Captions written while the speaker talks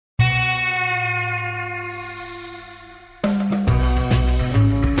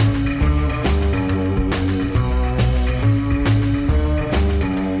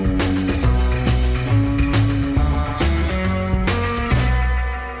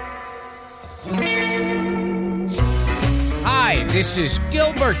Hi, this is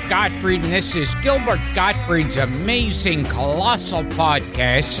Gilbert Gottfried, and this is Gilbert Gottfried's amazing, colossal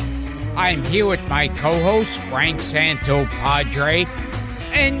podcast. I'm here with my co-host, Frank Santopadre,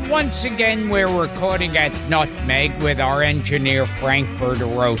 and once again, we're recording at Nutmeg with our engineer, Frank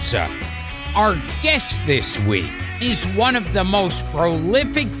Verderosa. Our guest this week is one of the most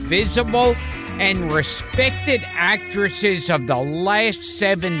prolific, visible, and respected actresses of the last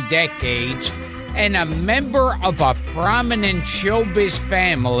 7 decades, and a member of a prominent showbiz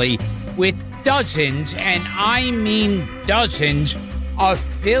family with dozens, and I mean dozens, of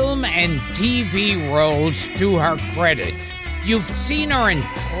film and TV roles to her credit. You've seen her in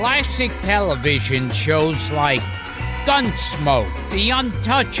classic television shows like Gunsmoke, The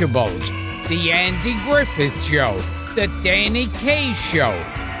Untouchables, The Andy Griffith Show, The Danny Kaye Show,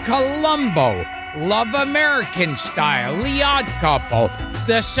 Columbo, Love American Style, The Odd Couple,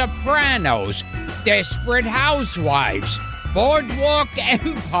 The Sopranos, Desperate Housewives, Boardwalk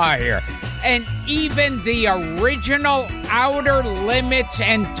Empire, and even the original Outer Limits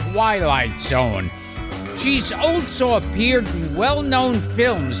and Twilight Zone. She's also appeared in well-known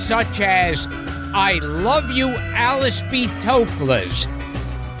films such as I Love You, Alice B. Toklas,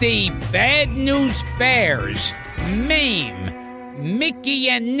 The Bad News Bears, Mame, Mickey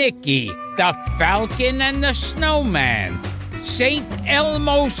and Nicky, The Falcon and the Snowman, St.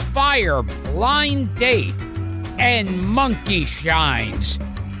 Elmo's Fire, Blind Date, and Monkey Shines.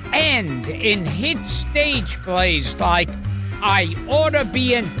 And in hit stage plays like I Oughta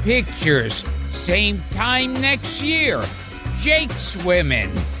Be in Pictures, Same Time Next Year, Jake's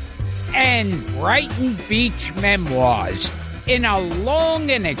Women, and Brighton Beach Memoirs. In a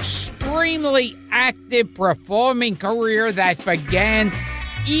long and extremely active performing career that began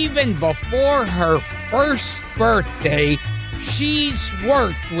even before her first birthday, she's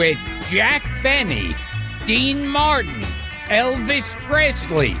worked with Jack Benny, Dean Martin, Elvis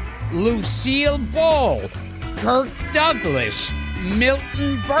Presley, Lucille Ball, Kirk Douglas,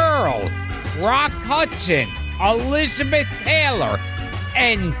 Milton Berle, Rock Hudson, Elizabeth Taylor,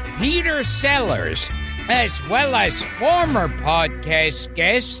 and Peter Sellers, as well as former podcast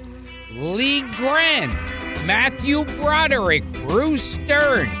guests Lee Grant, Matthew Broderick, Bruce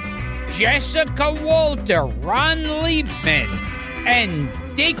Stern, Jessica Walter, Ron Liebman, and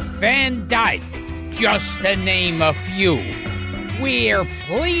Dick Van Dyke, just to name a few. We're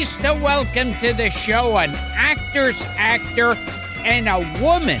pleased to welcome to the show an actor's actor and a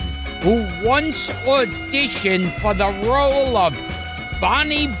woman who once auditioned for the role of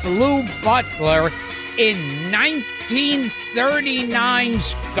Bonnie Blue Butler in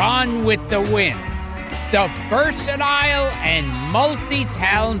 1939's Gone with the Wind. The versatile and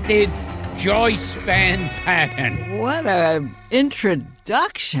multi-talented Joyce Van Patten. What an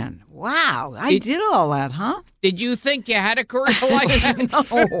introduction. Wow. I did all that, huh? Did you think you had a career like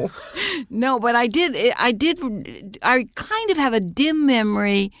that? No, but I did. I kind of have a dim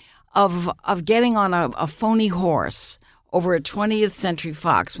memory of getting on a phony horse over at 20th Century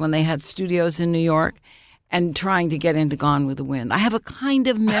Fox when they had studios in New York and trying to get into Gone with the Wind. I have a kind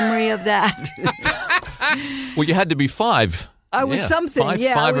of memory of that. Well, you had to be 5. I was something,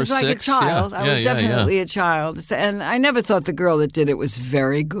 I was like 6. A child. I was definitely a child. And I never thought the girl that did it was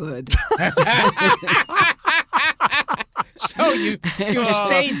very good. So you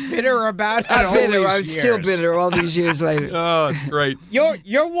stayed bitter about it all these years. I'm still bitter all these years later. Oh, it's great.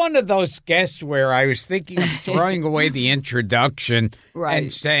 You're one of those guests where I was thinking of throwing away the introduction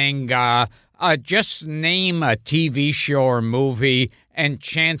and saying, just name a TV show or movie, and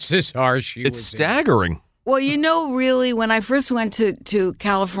chances are it's staggering. Well, really, when I first went to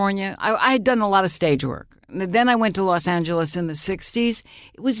California, I had done a lot of stage work. Then I went to Los Angeles in the 60s.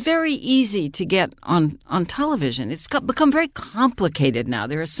 It was very easy to get on television. It's become very complicated now.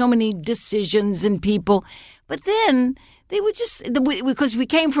 There are so many decisions and people. But then they would because we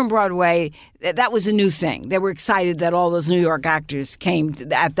came from Broadway, that was a new thing. They were excited that all those New York actors came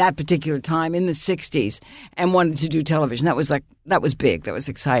at that particular time in the 60s and wanted to do television. That was big. That was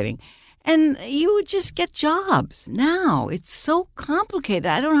exciting. And you would just get jobs. Now, it's so complicated.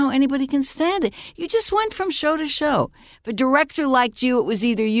 I don't know how anybody can stand it. You just went from show to show. If a director liked you, it was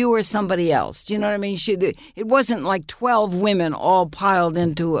either you or somebody else. Do you know what I mean? It wasn't like 12 women all piled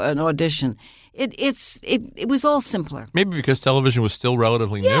into an audition. It was all simpler. Maybe because television was still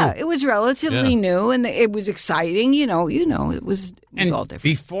relatively new. Yeah, it was relatively new, and it was exciting. It was all different.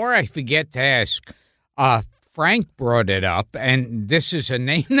 Before I forget to ask, Frank brought it up, and this is a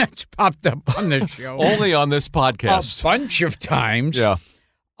name that's popped up on the show. Only on this podcast. A bunch of times. Yeah.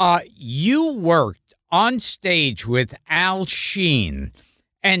 You worked on stage with Al Sheen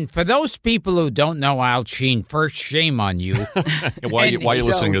And for those people who don't know Al Sheen, first, shame on you. Why are you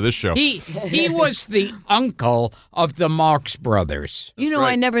listening to this show? He was the uncle of the Marx Brothers. You know,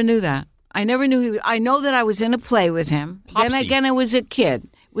 right. I never knew that. I never knew I know that I was in a play with him. Popsy. Then again, I was a kid.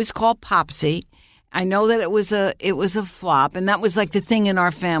 It was called Popsy. I know that it was a flop, and that was like the thing in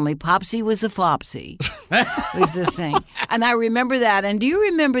our family. Popsy was a flopsy, was the thing. And I remember that. And do you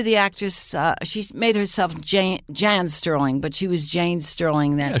remember the actress? She made herself Jan Sterling, but she was Jane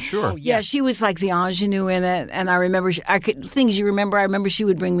Sterling then. Yeah, sure. Yeah, she was like the ingenue in it. And I remember, things you remember, I remember she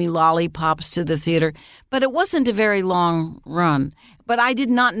would bring me lollipops to the theater. But it wasn't a very long run. But I did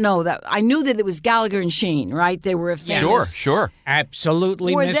not know that. I knew that it was Gallagher and Sheen, right? They were a famous. Sure.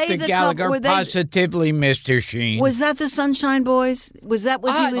 Absolutely, Were they Mr. the Gallagher, couple- were they- positively Mr. Sheen. Was that the Sunshine Boys? Was he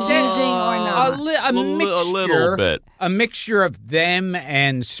was using or not? A mixture, little bit. A mixture of them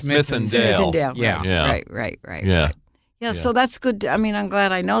and Smith and Dale. Dale. Smith and Dale. Yeah. Right. Yeah. Yeah, so that's good. I mean, I'm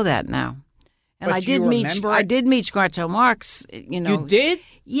glad I know that now. And But I did you meet remember I it? did meet Groucho Marx, you know. You did?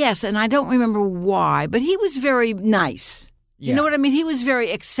 Yes, and I don't remember why, but he was very nice. Do you Yeah. know what I mean? He was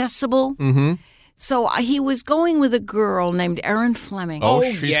very accessible. Mm-hmm. So he was going with a girl named Erin Fleming. Oh, Oh,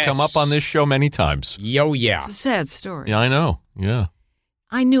 she's yes. come up on this show many times. Yo, yeah. It's a sad story. Yeah, I know. Yeah.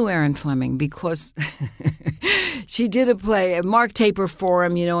 I knew Erin Fleming because she did a play at Mark Taper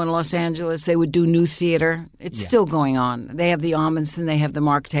Forum, you know, in Los Angeles. They would do new theater. It's still going on. They have the Amundsen, they have the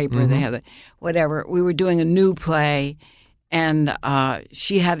Mark Taper, they have the whatever. We were doing a new play, and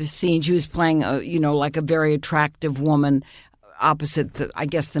she had a scene. She was playing, like a very attractive woman opposite, I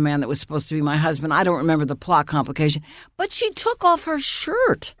guess, the man that was supposed to be my husband. I don't remember the plot complication. But she took off her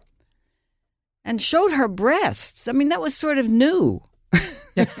shirt and showed her breasts. I mean, that was sort of new.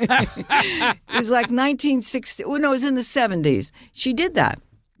 It was like 1960. Well, no, it was in the 70s. She did that.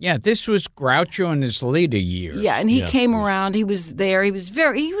 Yeah, this was Groucho in his later years. Yeah, and he came around. He was there. He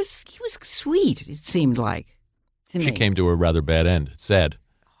was sweet, it seemed like to me. She came to a rather bad end. It's sad.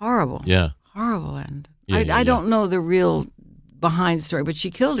 Horrible. Yeah. Horrible end. Yeah, I don't know the real behind story, but she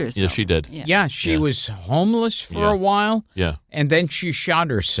killed herself. Yeah, she did. Yeah, she was homeless for a while, Yeah. and then she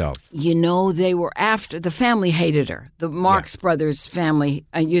shot herself. You know, they were after, the family hated her. The Marx Brothers family,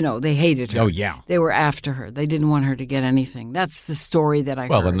 they hated her. Oh, yeah. They were after her. They didn't want her to get anything. That's the story that I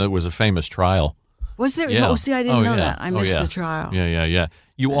Well, heard. and there was a famous trial. Was there? Yeah. Oh, see, I didn't know yeah. that. I missed the trial. Yeah.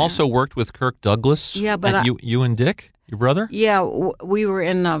 You also worked with Kirk Douglas. Yeah, but and you and Dick, your brother? Yeah, we were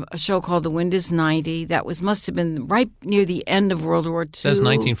in a show called The Wind is 90. That must have been right near the end of World War II. It says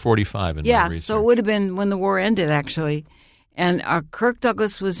 1945 in my Yeah, research. so it would have been when the war ended, actually. And Kirk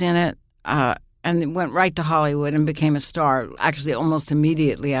Douglas was in it and went right to Hollywood and became a star, actually almost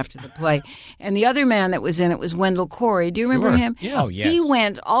immediately after the play. And the other man that was in it was Wendell Corey. Do you remember him? Yeah. Oh, yes. He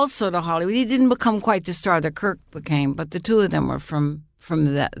went also to Hollywood. He didn't become quite the star that Kirk became, but the two of them were from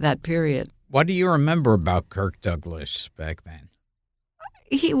that period. What do you remember about Kirk Douglas back then?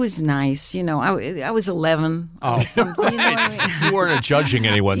 He was nice, I was 11. Oh. Or something, you know what I mean? You weren't judging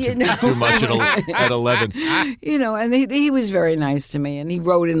anyone too much at 11. And he was very nice to me. And he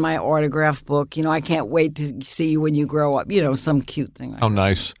wrote in my autograph book, I can't wait to see you when you grow up, some cute thing. Like Oh,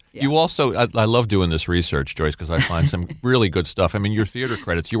 nice. Yeah. You also, I love doing this research, Joyce, because I find some really good stuff. I mean, your theater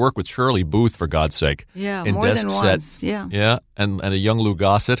credits, you work with Shirley Booth, for God's sake. Yeah, in more Desk than Set. once. Yeah. Yeah, and a young Lou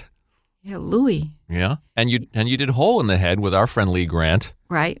Gossett. Yeah, Louis. Yeah. And you did Hole in the Head with our friend Lee Grant.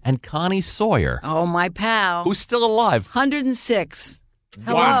 Right. And Connie Sawyer. Oh, my pal. Who's still alive. 106. Can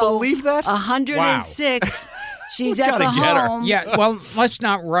you believe that? 106. She's at gotta the get her. home. Yeah, well, let's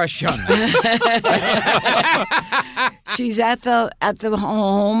not rush on that. She's at the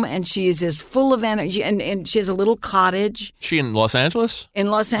home, and she is just full of energy, and she has a little cottage She in Los Angeles? in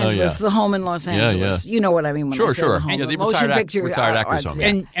Los Angeles, the home in Los Angeles. Yeah. You know what I mean when I say Sure. the home. Yeah, the Motion picture retired actors' arts, home.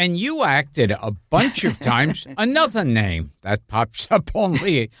 yeah. And you acted a bunch of times. Another name that pops up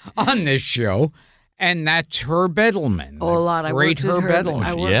only on this show, and that's Herb Edelman. Oh, a lot. I Great worked with Herb Herb. Edelman.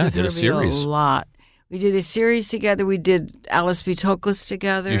 I worked Yeah, with did a Herbie series. a lot. We did a series together. We did Alice B. Toklas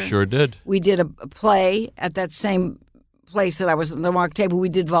together. You sure did. We did a play at that same place that I was on the Mark Table. We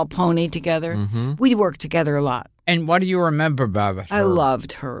did Volpone together. Mm-hmm. We worked together a lot. And what do you remember about Herb? I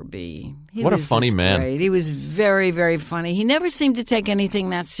loved Herbie. He What a was funny just man. Great. He was very, very funny. He never seemed to take anything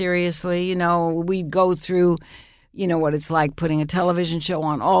that seriously. We'd go through, what it's like putting a television show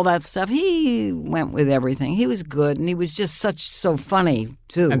on, all that stuff. He went with everything. He was good, and he was just so funny,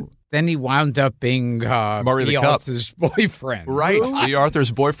 too. And then he wound up being Murray the Cop. Arthur's boyfriend. Right. The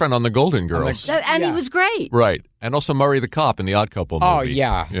Arthur's boyfriend on The Golden Girls. And he was great. Right. And also Murray the Cop in the Odd Couple movie. Oh,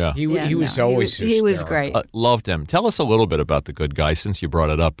 yeah. Yeah. He was always he was hysterical. great. Loved him. Tell us a little bit about The Good Guy, since you brought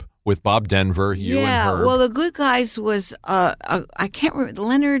it up. with Bob Denver, you and Herb. Well, The Good Guys was, I can't remember,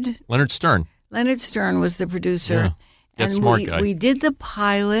 Leonard Stern. Leonard Stern was the producer. Yeah. And Smart guy. we did the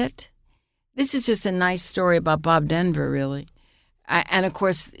pilot. This is just a nice story about Bob Denver, really. And, of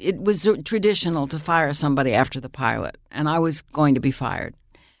course, it was traditional to fire somebody after the pilot, and I was going to be fired.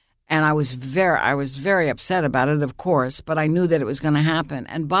 And I was very upset about it, of course, but I knew that it was going to happen.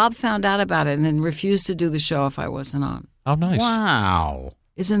 And Bob found out about it and refused to do the show if I wasn't on. Oh, nice. Wow.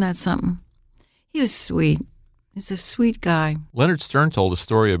 Isn't that something? He was sweet. He's a sweet guy. Leonard Stern told a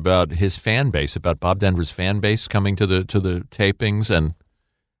story about his fan base, about Bob Denver's fan base coming to the tapings, and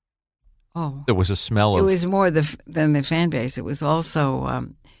there was a smell of... It was more than the fan base. It was also...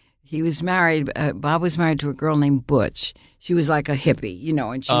 he was married... Bob was married to a girl named Butch. She was like a hippie,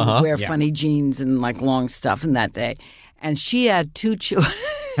 and she would wear funny jeans and like long stuff in that day. And she had two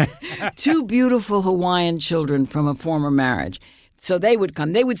beautiful Hawaiian children from a former marriage. So they would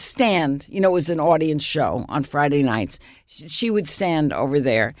come. They would stand. It was an audience show on Friday nights. She would stand over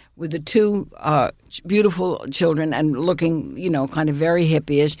there with the two beautiful children and looking, kind of very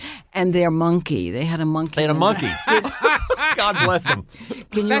hippie-ish, and their monkey. They had a monkey. They had a monkey. God bless them.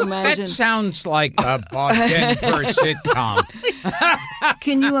 Can you imagine? That sounds like a Bob Denver sitcom.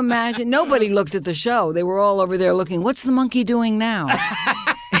 Can you imagine? Nobody looked at the show. They were all over there looking, what's the monkey doing now?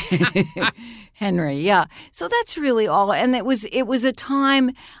 Henry, yeah. So that's really all. And it was a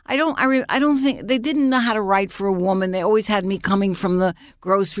time. I don't think they didn't know how to write for a woman. They always had me coming from the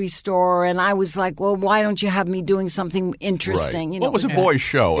grocery store, and I was like, well, why don't you have me doing something interesting? Right. Well, it was a boy's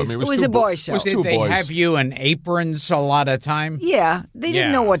show. I mean, it was a boys' show. Did they have you in aprons a lot of time? Yeah, they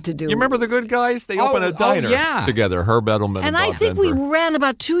didn't know what to do. You remember The Good Guys? They opened a diner together. Herb Edelman and Bob I think Denver. we ran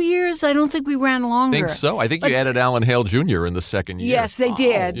about 2 years. I don't think we ran longer. I think so. I think you added Alan Hale Jr. in the second year. Yes, they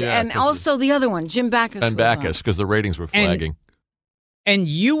did. Yeah, and also the other one, Jim Backus. And Backus, because the ratings were flagging. And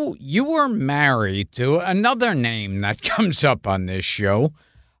you were married to another name that comes up on this show,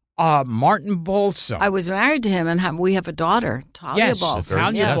 Martin Balsam. I was married to him, and we have a daughter, Talia Balsam.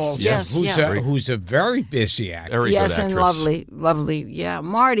 Talia Balsam, who's a very busy actor. Very good actress. And lovely. Yeah,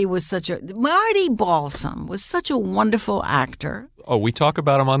 Marty Balsam was such a wonderful actor. Oh, we talk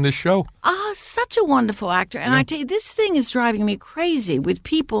about him on this show. Such a wonderful actor. And I tell you, this thing is driving me crazy with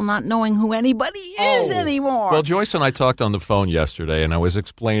people not knowing who anybody is anymore. Well, Joyce and I talked on the phone yesterday, and I was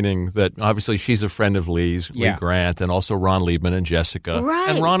explaining that obviously she's a friend of Lee's, Lee Grant, and also Ron Liebman and Jessica. Right.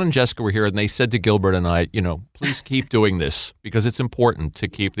 And Ron and Jessica were here, and they said to Gilbert and I, please keep doing this because it's important to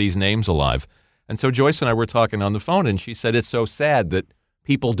keep these names alive. And so Joyce and I were talking on the phone, and she said it's so sad that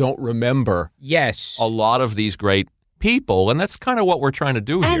people don't remember a lot of these great people, and that's kind of what we're trying to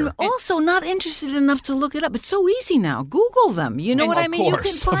do here. And also not interested enough to look it up. It's so easy now. Google them. You know what I mean? You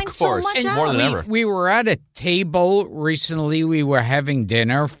can find so much out. More than ever. We were at a table recently. We were having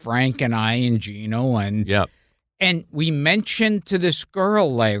dinner, Frank and I and Gino, and we mentioned to this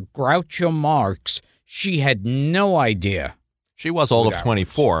girl there, Groucho Marx. She had no idea. She was all of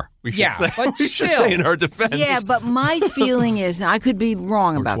 24. We should say, but we should say in her defense. Yeah, but my feeling is, and I could be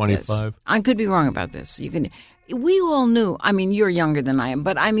wrong about 25. this. I could be wrong about this. We all knew, I mean, you're younger than I am,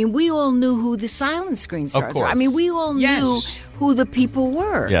 but I mean, we all knew who the silent screen stars were. I mean, we all knew who the people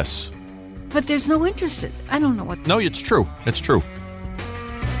were. Yes. But there's no interest in I don't know what. No, it's true. It's true.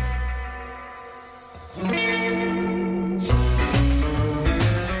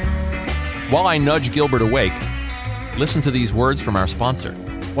 While I nudge Gilbert awake, listen to these words from our sponsor.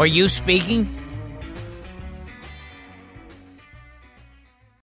 Were you speaking?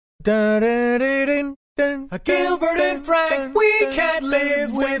 Gilbert and Frank, we can't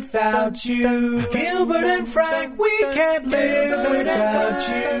live without you. Gilbert and Frank, we can't live without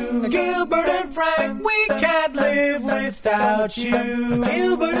you. Gilbert and Frank, we can't live without you.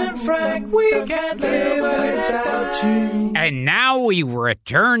 Gilbert and Frank, we can't live without you. And now we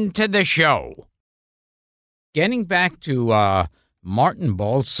return to the show. Getting back to Martin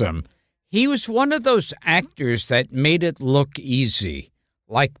Balsam, he was one of those actors that made it look easy.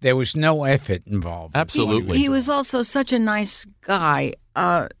 Like there was no effort involved. Absolutely. He was also such a nice guy,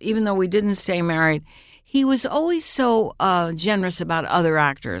 even though we didn't stay married. He was always so generous about other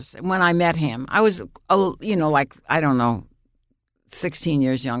actors. When I met him, I was, 16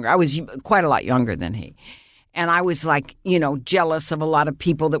 years younger. I was quite a lot younger than he. And I was jealous of a lot of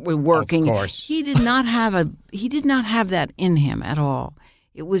people that were working. Of course. He did not have that in him at all.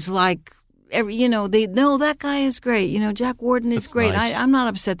 It was like, that guy is great. Jack Warden is great. Nice. I'm not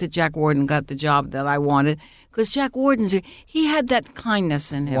upset that Jack Warden got the job that I wanted because Jack Warden's, he had that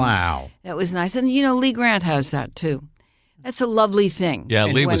kindness in him. Wow. That was nice. And, Lee Grant has that too. That's a lovely thing. Yeah,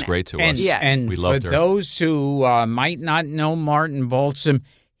 Lee was great to us. And we for loved her. those who might not know Martin Balsam,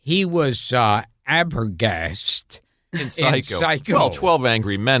 he was Abergast in Psycho. Well, 12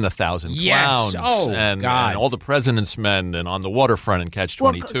 Angry Men, 1,000 Yes. Clowns, Oh, and God. All the President's Men, and On the Waterfront and Catch-22.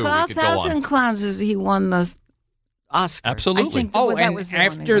 Well, We could go 1,000 on. Clowns he won the Oscar. Absolutely. I think Oh, that and was the one he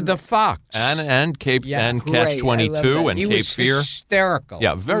After won. the Fox. And Cape Yeah, and great. I love Catch-22 that. and he Cape was Fear. hysterical.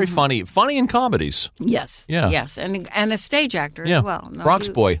 Yeah, very funny in comedies. Yes. Yeah. Yes, and a stage actor Yeah, as well. No, Bronx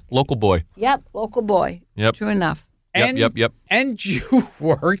boy, local boy. Yep, local boy. Yep. True enough. And, Yep. And you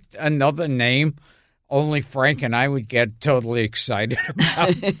worked another name only Frank and I would get totally excited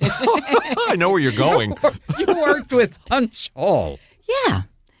about. I know where you're going. You worked with Huntz Hall. Yeah,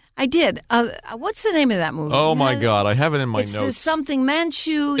 I did. What's the name of that movie? Oh, my God. I have it in my it's notes. the something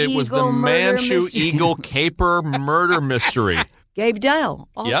Manchu It Eagle was the murder Manchu mystery. Eagle Caper murder mystery. Gabe Dell.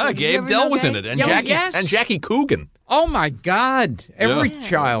 Also. Yeah, Did you Gabe ever Dell know was in Gabe? it, and Yeah, Jackie Coogan Oh, my God. Every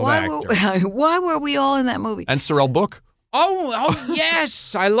child why actor. Why were we all in that movie? and Sorrel Book. Oh,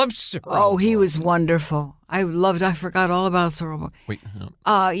 yes. I love Sorrel. Oh, he was wonderful. I forgot all about Sorrel. Wait,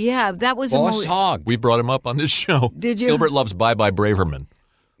 Yeah, that was a Boss movie. Hogg. we brought him up on this show. Did you? Gilbert loves Bye Bye Braverman.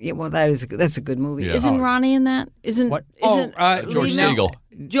 Yeah, well, that's a good movie. Yeah. Isn't Ronnie in that? Isn't What? Isn't George Lena- Siegel.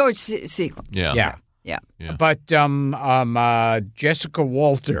 George Siegel. Yeah. Yeah. Yeah. Yeah. But Jessica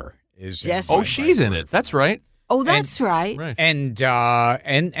Walter is. in Jessica. Oh, Bye she's Bye in it. That's right. Oh, that's right. Right. And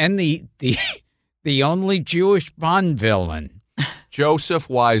the only Jewish Bond villain. Joseph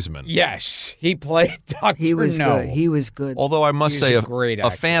Wiseman. Yes, he played Dr. He was No. good. He was good. Although I must He's say, a great a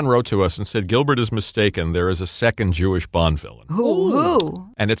actor. fan wrote to us and said, Gilbert is mistaken. There is a second Jewish Bond villain. Who?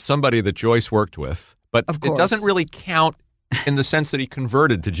 And it's somebody that Joyce worked with. But Of it course. doesn't really count in the sense that he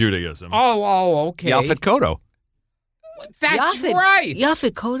converted to Judaism. Oh, okay. Yaphet Kotto. That's Yaphet, right.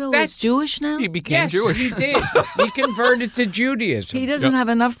 Yaphet Kotto is That's- Jewish now? He became Yes, Jewish. he did. He converted to Judaism. He doesn't have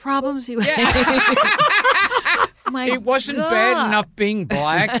enough problems? My It wasn't God. bad enough being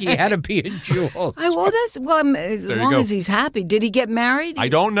black. He had to be a Jew. As There you long go. as he's happy. Did he get married? I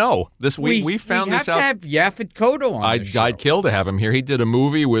don't know. We found this out. We have to have Yaphet Kotto on the show. I'd kill to have him here. He did a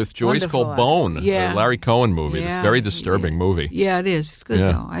movie with Joyce Wonderful called Bone, Yeah. the Larry Cohen movie. It's Yeah. a very disturbing movie. Yeah, it is. It's good,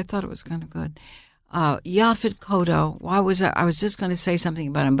 Yeah. though. I thought it was kind of good. Yaphet Kotto. Why was I was just going to say something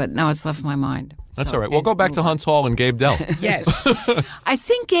about him, but now it's left my mind. That's So, all right. We'll go back to Huntz Hall and Gabe Dell. Yes. I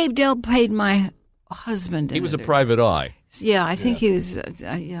think Gabe Dell played my husband. He was a in it. private eye. Yeah, I think he was.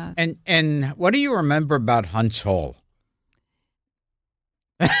 Yeah. And what do you remember about Huntz Hall?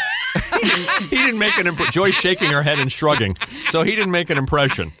 He didn't make an impression. Joyce shaking her head and shrugging. So he didn't make an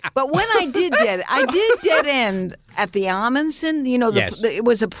impression. But when I did dead end at the Amundsen. You know, Yes. it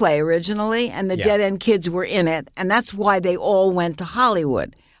was a play originally, and the Yeah. dead end kids were in it, and that's why they all went to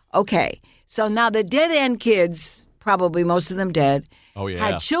Hollywood. Okay, so now the dead end kids, probably most of them dead, Oh, yeah.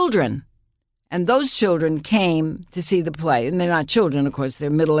 had children. And those children came to see the play. And they're not children, of course. They're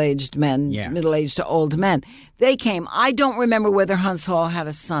middle-aged men, Yeah. middle-aged to old men. They came. I don't remember whether Huntz Hall had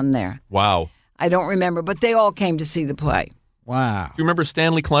a son there. Wow. I don't remember. But they all came to see the play. Wow. Do you remember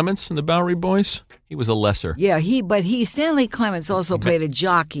Stanley Clements in the Bowery Boys? He was a lesser. Yeah, Stanley Clements also played a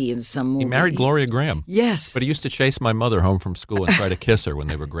jockey in some movie. He married Gloria Graham. Yes. But he used to chase my mother home from school and try to kiss her when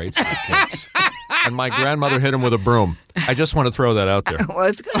they were grade school kids. And my grandmother hit him with a broom. I just want to throw that out there. Well,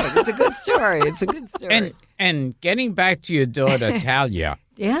 it's good. It's a good story. It's a good story. And getting back to your daughter, Talia,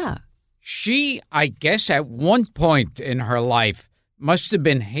 yeah. she, I guess, at one point in her life must have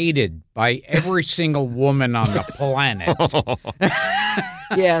been hated by every single woman on the planet.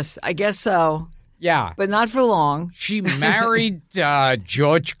 Yes, I guess so. Yeah. But not for long. She married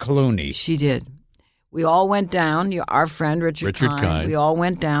George Clooney. She did. We all went down. Our friend Richard Kind. We all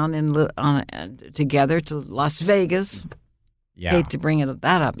went down together to Las Vegas. Yeah. Hate to bring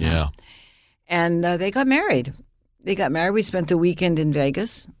that up now. Yeah. And they got married. We spent the weekend in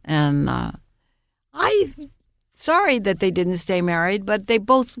Vegas, and sorry that they didn't stay married, but they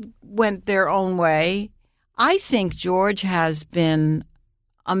both went their own way. I think George has been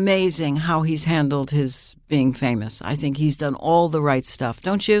amazing how he's handled his being famous. I think he's done all the right stuff,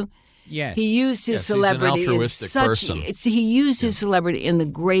 don't you? Yes. He used his Yes, he's an celebrity in altruistic person. He used his celebrity in the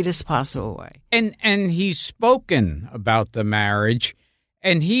greatest possible way. And he's spoken about the marriage,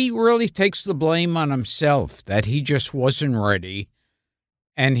 and he really takes the blame on himself that he just wasn't ready,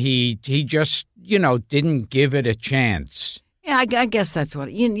 and he just, didn't give it a chance. Yeah, I guess that's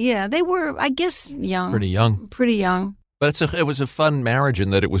what. Yeah, they were, I guess, young. Pretty young. Pretty young. But it was a fun marriage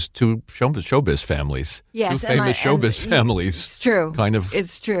in that it was two showbiz families. Yes, two and famous showbiz families. It's true.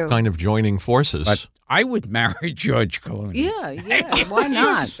 It's true. Kind of joining forces. But I would marry George Clooney. Yeah. Why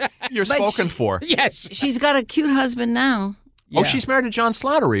not? You're But spoken for. Yes. She's got a cute husband now. Oh, she's married to John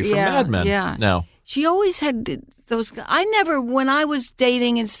Slattery from Mad Men. Yeah. Now. she always had those. When I was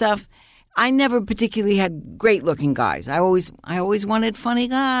dating and stuff, I never particularly had great-looking guys. I always wanted funny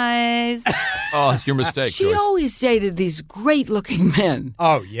guys. Oh, it's your mistake, She Joyce. always dated these great-looking men.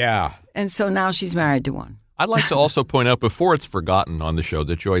 Oh, yeah. And so now she's married to one. I'd like to also point out, before it's forgotten on the show,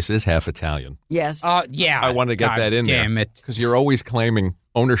 that Joyce is half Italian. Yes. Yeah. I want to get God that in there. Damn it. Because you're always claiming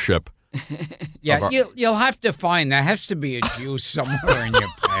ownership. Yeah, you'll have to find. There has to be a Jew somewhere in your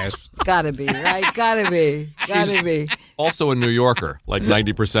past. Gotta be, right? Gotta be. Also a New Yorker, like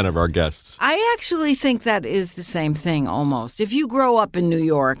 90% of our guests. I actually think that is the same thing almost. If you grow up in New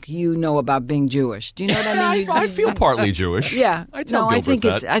York, you know about being Jewish. Do you know what I mean? I feel partly Jewish. Yeah. I tell I Gilbert think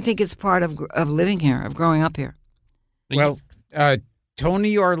that. I think it's part of living here, of growing up here. Well,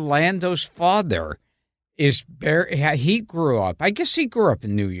 Tony Orlando's father is he grew up. I guess he grew up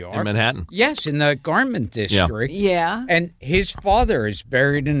in New York. In Manhattan. Yes, in the garment district. Yeah. And his father is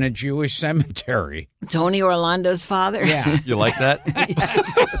buried in a Jewish cemetery. Tony Orlando's father. Yeah. You like that?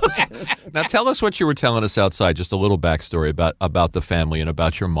 Now tell us what you were telling us outside, just a little backstory about the family and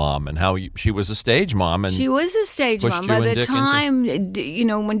about your mom and how she was a stage mom. And She was a stage pushed mom. you By and the Dick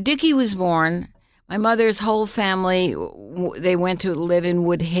time, when Dickie was born, my mother's whole family, they went to live in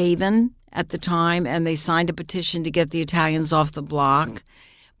Woodhaven at the time, and they signed a petition to get the Italians off the block.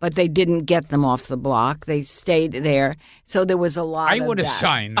 But they didn't get them off the block. They stayed there. So there was a lot I of would have that.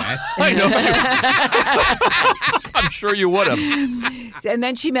 signed that. I know. I'm sure you would have. And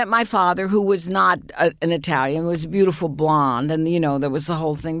then she met my father, who was not an Italian, was a beautiful blonde. And, there was the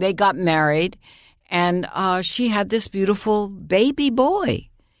whole thing. They got married, and she had this beautiful baby boy.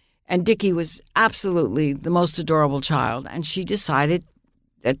 And Dickie was absolutely the most adorable child. And she decided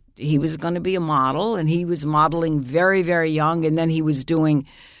that he was going to be a model, and he was modeling very, very young, and then he was doing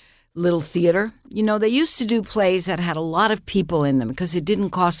little theater. They used to do plays that had a lot of people in them because it didn't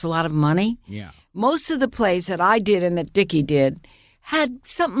cost a lot of money. Yeah. Most of the plays that I did and that Dickie did had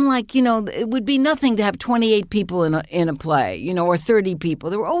something like, it would be nothing to have 28 people in a play, or 30 people.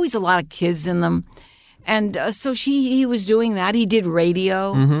 There were always a lot of kids in them. And so he was doing that. He did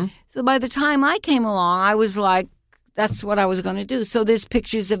radio. Mm-hmm. So by the time I came along, I was like, that's what I was going to do. So there's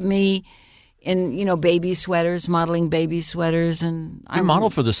pictures of me in, baby sweaters, modeling baby sweaters. And You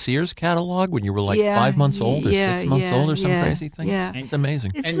modeled for the Sears catalog when you were like 5 months old or 6 months old or some crazy thing? Yeah. It's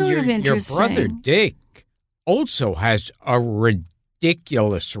amazing. It's And sort of your interesting. brother Dick also has a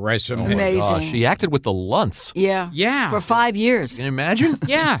ridiculous resume. Oh my Amazing. gosh. She acted with the Luntz. Yeah. Yeah. For 5 years. Can you imagine?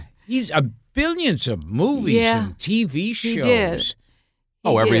 Yeah. He's billions of movies Yeah. and TV shows. He did.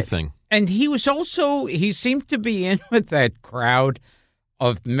 Oh, He did. everything. And he seemed to be in with that crowd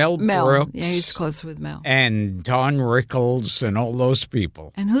of Mel Brooks. Yeah, he's close with Mel. And Don Rickles and all those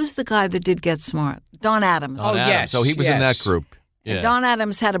people. And who's the guy that did Get Smart? Don Adams. Oh, Adams. yes, So he was in that yes. group. And Yeah. Don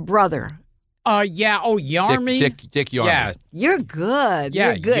Adams had a brother. Yeah. Oh, Yarmy. Dick Yarmy. Yeah. You're good. Yeah.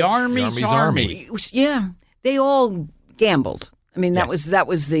 You're good. Yarmy's Yarmy's Army. Yeah. They all gambled. I mean, that was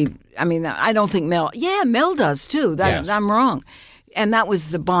the. I mean, I don't think Mel. Yeah, Mel does too. Yes. I'm wrong. And that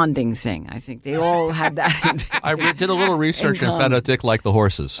was the bonding thing. I think they all had that. I did a little research In and found out Dick liked the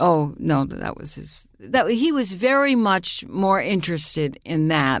horses. Oh no, that was his. He was very much more interested in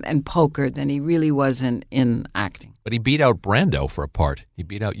that and poker than he really was in acting. But he beat out Brando for a part. He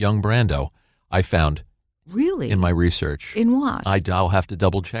beat out young Brando, I found Really? in my research. In what? I'll have to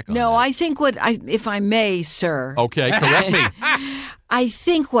double check on that. No, I think if I may, sir. Okay, correct me. I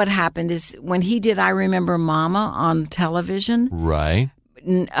think what happened is when he did I Remember Mama on television, Right.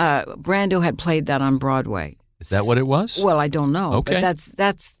 Brando had played that on Broadway. Is that what it was? Well, I don't know. Okay. But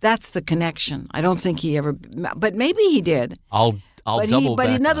that's the connection. I don't think he ever, but maybe he did. I'll double But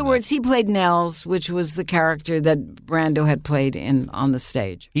back in other on words, he played Nels, which was the character that Brando had played on the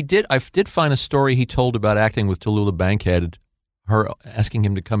stage. that. He did. I did find a story he told about acting with Tallulah Bankhead. Her asking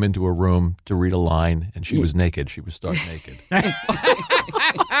him to come into a room to read a line, and she was naked. She was stark naked.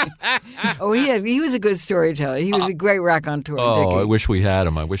 Oh, he was a good storyteller. He was a great raconteur. Oh, Dickie. I wish we had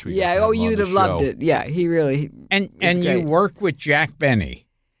him. I wish we. Yeah. could have Oh, him on you'd the have loved show. it. Yeah. He really. And was you great. worked with Jack Benny.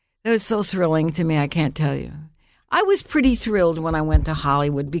 It was so thrilling to me, I can't tell you. I was pretty thrilled when I went to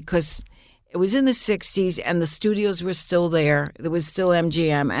Hollywood because it was in the 60s and the studios were still there. There was still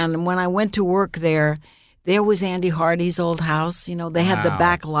MGM. And when I went to work there was Andy Hardy's old house. They had the Wow.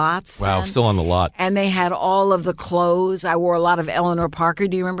 back lots. Wow, then. still on the lot. And they had all of the clothes. I wore a lot of Eleanor Parker.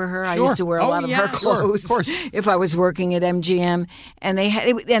 Do you remember her? I Sure. used to wear a Oh, lot of yeah, her sure, of clothes course. if I was working at MGM. And they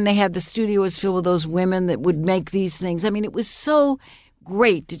had the studio was filled with those women that would make these things. I mean, it was so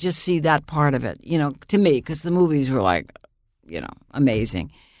great to just see that part of it, to me, because the movies were like,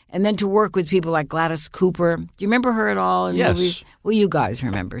 amazing. And then to work with people like Gladys Cooper. Do you remember her at all in Yes. movies? Well, you guys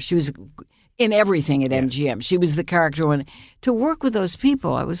remember. She was in everything at MGM. She was the character. When to work with those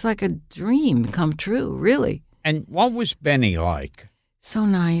people, it was like a dream come true, really. And what was Benny like? So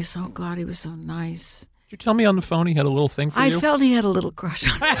nice. Oh, God, he was so nice. Did you tell me on the phone he had a little thing for you? I felt he had a little crush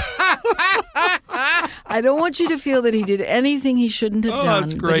on me. I don't want you to feel that he did anything he shouldn't have done.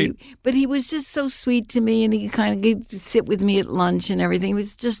 That's great. But he was just so sweet to me, and he kind of get to sit with me at lunch and everything. He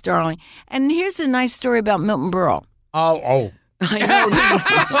was just darling. And here's a nice story about Milton Berle. Oh. I know.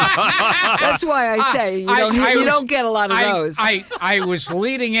 That's why I say you don't get a lot of those. I was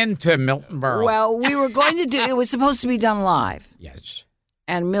leading into Milton Berle. Well, we were going to do it was supposed to be done live. Yes.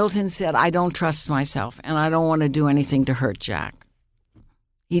 And Milton said, I don't trust myself, and I don't want to do anything to hurt Jack.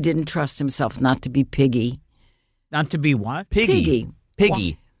 He didn't trust himself not to be piggy. Not to be what? Piggy.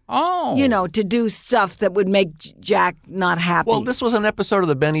 Oh. You know, to do stuff that would make Jack not happy. Well, this was an episode of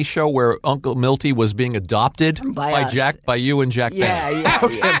the Benny Show where Uncle Milty was being adopted by us. by you and Jack Benny. Yeah.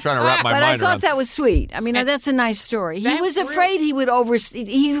 Okay, I'm trying to wrap my but mind I thought around. that was sweet. I mean, that's a nice story. He was afraid he would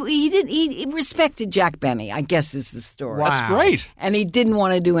he respected Jack Benny, I guess is the story. Wow. That's great. And he didn't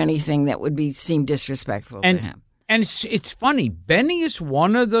want to do anything that would seem disrespectful to him. And it's funny. Benny is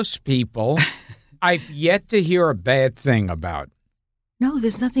one of those people I've yet to hear a bad thing about. No,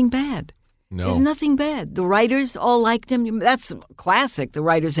 there's nothing bad. No. There's nothing bad. The writers all liked him. That's classic. The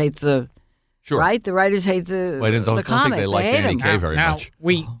writers hate the... Sure. Right? The writers hate the Well, I don't comic. think they like hate Danny him. Kaye very much.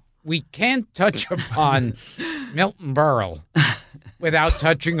 We can't touch upon Milton Berle without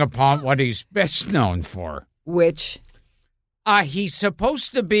touching upon what he's best known for. Which? He's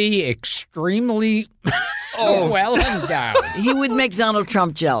supposed to be extremely well endowed. He would make Donald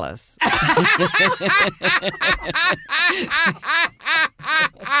Trump jealous.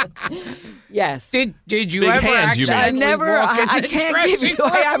 Yes. Did you Big ever hands, you mean. I can't give you,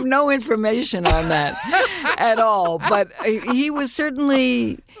 I have no information on that at all. But he was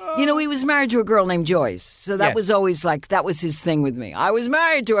certainly, he was married to a girl named Joyce. So that was always that was his thing with me. I was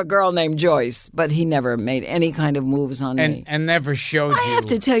married to a girl named Joyce, but he never made any kind of moves on me. And never showed I have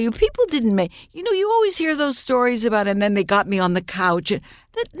to tell you, people didn't make, you always hear those stories about, and then they got me on the couch.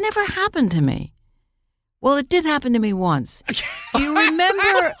 That never happened to me. Well, it did happen to me once. Do you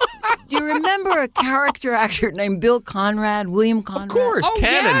remember a character actor named William Conrad? Of course, Oh,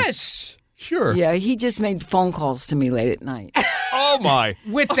 Cannon. yes. Sure. Yeah, he just made phone calls to me late at night. Oh, my.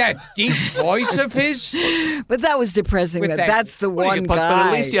 With that deep voice of his. But that was depressing. With that- That's the one But guy.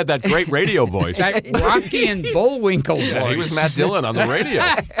 at least he had that great radio voice. That Rocky and Bullwinkle voice. Yeah, he was Matt Dillon on the radio.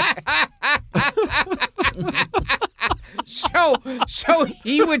 So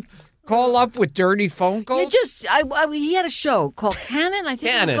he would call up with dirty phone calls? He had a show called Cannon, I think it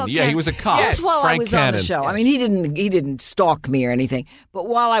was Cannon, called yeah, Cannon. he was a cop. Just while I Frank was on Cannon. the show. Yes. I mean, he didn't stalk me or anything. But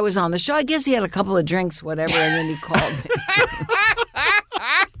while I was on the show, I guess he had a couple of drinks, whatever, and then he called me.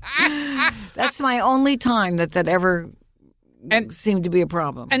 That's my only time that ever seemed to be a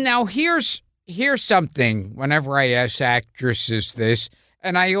problem. And now here's something whenever I ask actresses this,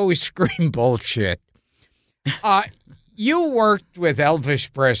 and I always scream bullshit. You worked with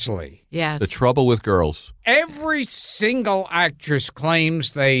Elvis Presley. Yes. The trouble with girls. Every single actress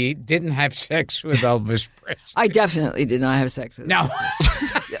claims they didn't have sex with Elvis Presley. I definitely did not have sex with him. No.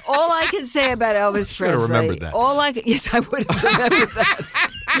 All I can say about Elvis Should have Presley, remembered that. yes, I would have remembered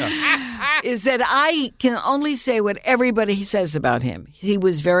that, is that I can only say what everybody says about him. He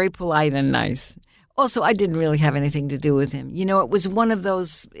was very polite and nice. Also, I didn't really have anything to do with him. It was one of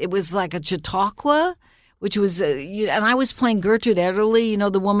those, it was like a Chautauqua, which was, and I was playing Gertrude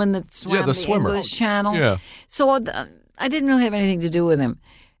Ederle, the woman that swam the swimmer. English Channel. Yeah. So I didn't really have anything to do with him.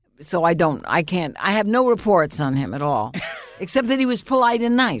 So I have no reports on him at all, except that he was polite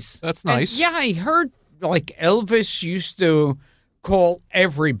and nice. That's nice. And yeah, I heard Elvis used to call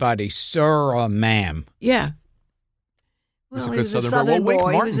everybody sir or ma'am. Yeah. He was Well, a he good was a Southern boy. Well, Wink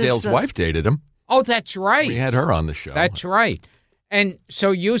boy. He was a Martindale's Sou- wife dated him. Oh, that's right. We had her on the show. That's right. And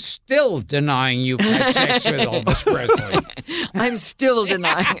so you're still denying you've had sex with Elvis Presley. I'm still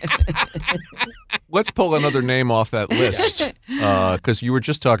denying it. Let's pull another name off that list because you were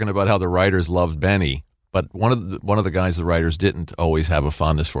just talking about how the writers loved Benny, but one of the guys the writers didn't always have a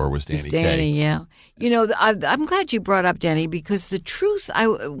fondness for was Danny It's Danny, Kaye. yeah. I'm glad you brought up Danny because the truth,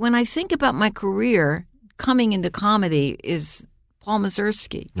 when I think about my career coming into comedy, is Paul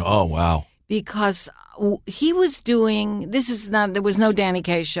Mazursky. Oh, wow. Because he was doing, there was no Danny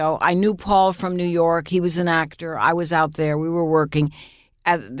Kaye show. I knew Paul from New York. He was an actor. I was out there. We were working.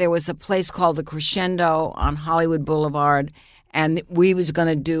 There was a place called the Crescendo on Hollywood Boulevard, and we was going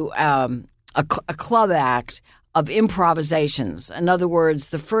to do a club act of improvisations. In other words,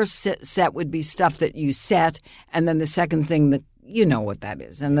 the first set would be stuff that you set, and then the second thing you know what that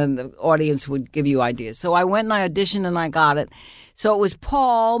is. And then the audience would give you ideas. So I went and I auditioned and I got it. So it was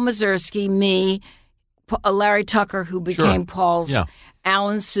Paul Mazursky, me, Larry Tucker, who became Paul's,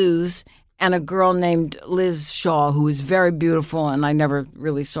 Alan Suze, and a girl named Liz Shaw, who was very beautiful, and I never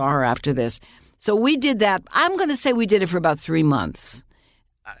really saw her after this. So we did that. I'm going to say we did it for about 3 months.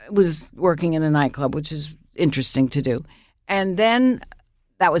 I was working in a nightclub, which is interesting to do. And then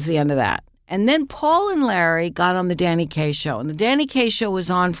that was the end of that. And then Paul and Larry got on the Danny Kaye show. And the Danny Kaye show was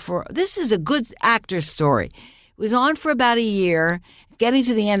on for, this is a good actor's story. It was on for about a year. Getting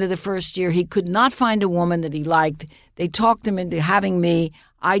to the end of the first year, he could not find a woman that he liked. They talked him into having me.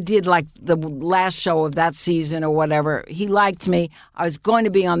 I did like the last show of that season or whatever. He liked me. I was going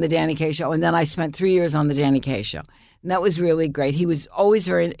to be on the Danny Kaye show, and then I spent 3 years on the Danny Kaye show. And that was really great. He was always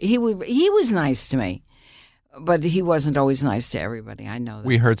he was nice to me, but he wasn't always nice to everybody. I know that.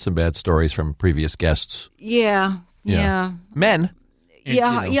 We heard some bad stories from previous guests. Yeah. Men.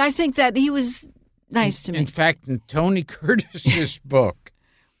 Yeah, I think that he was nice to me. In fact, in Tony Curtis's book,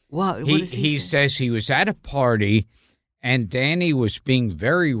 what he says he was at a party and Danny was being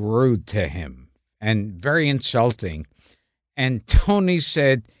very rude to him and very insulting. And Tony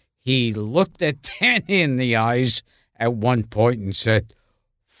said he looked at Danny in the eyes at one point and said,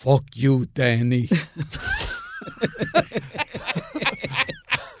 "Fuck you, Danny."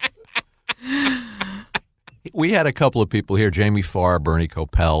 We had a couple of people here, Jamie Farr, Bernie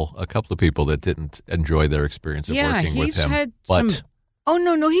Coppell, a couple of people that didn't enjoy their experience of working with him. Had but some... Oh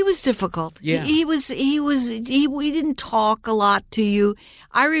no, he was difficult. Yeah. He didn't talk a lot to you.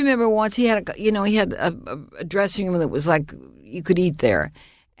 I remember once he had a dressing room that was like you could eat there.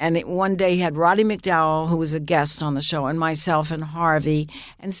 And one day he had Roddy McDowell, who was a guest on the show, and myself and Harvey,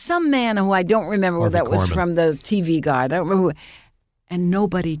 and some man who I don't remember Harvey that was Korman. from the TV Guide. I don't remember who. And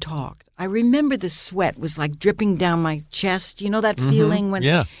nobody talked. I remember the sweat was like dripping down my chest. You know that feeling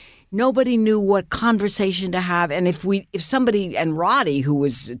when nobody knew what conversation to have. And if somebody, and Roddy, who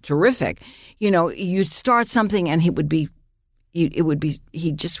was terrific, you'd start something and he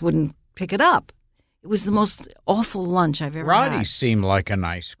just wouldn't pick it up. It was the most awful lunch I've ever had. Roddy seemed like a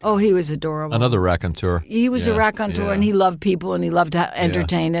nice guy. Oh, he was adorable. Another raconteur. He was a raconteur, and he loved people, and he loved to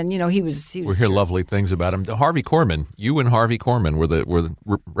entertain, and he was. We hear lovely things about him. Harvey Korman, you and Harvey Korman were the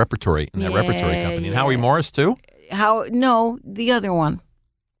repertory in that repertory company, and Howie Morris too. No, the other one.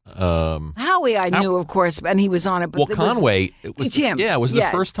 Howie, I knew, of course, and he was on it. But Conway, it was Tim. It was the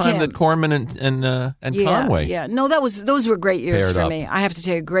first time that Korman and Conway. Yeah, no, those were great years paired for up. me. I have to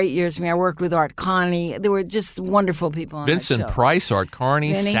tell you, great years for me. I worked with Art Carney. They were just wonderful people on Vincent that show. Price, Art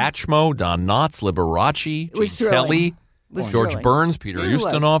Carney, Vinny. Satchmo, Don Knotts, Liberace, It was Gene Kelly, It was George thrilling. Burns, Peter It was.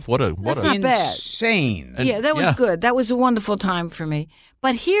 Ustinov. What a not bad. Insane. And- Yeah, that was good. That was a wonderful time for me.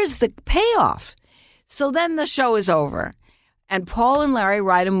 But here's the payoff. So then the show is over, and Paul and Larry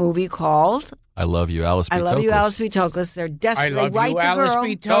write a movie called I Love You, Alice B. I Love You, Toklas. Alice B. Toklas. They're I desperate. love They write you, the Alice girl,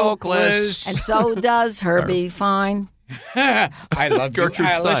 B. Toklas. and so does Herbie Fine. I love you, Gertrude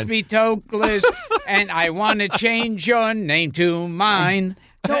Alice Stein. B. Toklas, and I want to change your name to mine.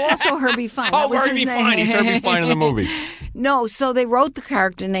 No, also Herbie Fine. Oh, That was Herbie his Fine. name. He's Herbie Fine in the movie. No, so they wrote the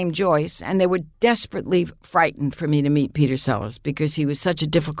character named Joyce, and they were desperately frightened for me to meet Peter Sellers because he was such a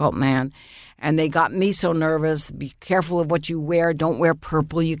difficult man. And they got me so nervous. Be careful of what you wear. Don't wear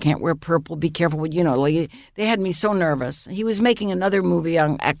purple. You can't wear purple. Be careful. They had me so nervous. He was making another movie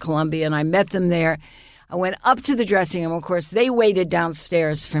at Columbia, and I met them there. I went up to the dressing room. Of course, they waited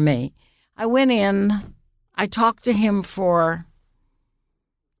downstairs for me. I went in. I talked to him for,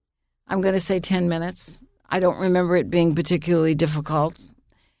 I'm going to say 10 minutes. I don't remember it being particularly difficult.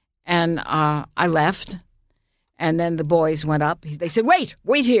 And I left. And then the boys went up. They said, wait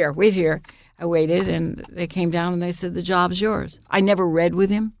here. I waited, and they came down, and they said, the job's yours. I never read with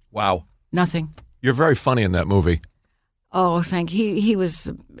him. Wow. Nothing. You're very funny in that movie. Oh, thank you. He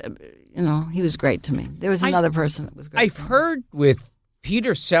was, he was great to me. There was another person that was great. I've heard with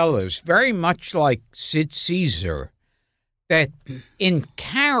Peter Sellers, very much like Sid Caesar, that in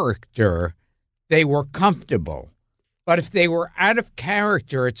character they were comfortable. But if they were out of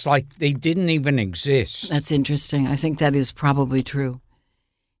character, it's like they didn't even exist. That's interesting. I think that is probably true.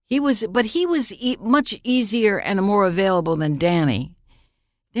 He was much easier and more available than Danny.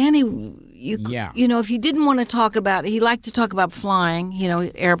 Danny, if you didn't want to talk about, he liked to talk about flying,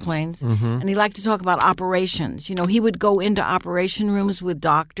 airplanes, and he liked to talk about operations. He would go into operation rooms with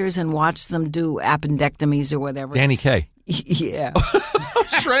doctors and watch them do appendectomies or whatever. Danny Kaye. Yeah.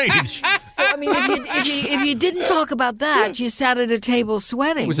 Strange. I mean, if you didn't talk about that, you sat at a table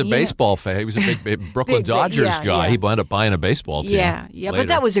sweating. He was a baseball fan. He was a big Brooklyn Dodgers guy. He wound up buying a baseball team. Yeah. later. But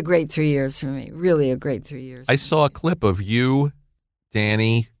that was a great 3 years for me. Really a great 3 years. I saw a clip of you,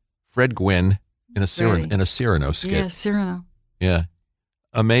 Danny, Fred Gwynn in a Cyrano skit. Yeah, Cyrano. Yeah.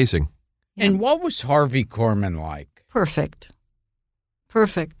 Amazing. And what was Harvey Korman like? Perfect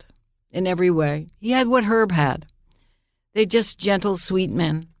in every way. He had what Herb had. They're just gentle, sweet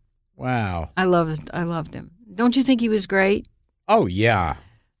men. Wow. I loved him. Don't you think he was great? Oh, yeah.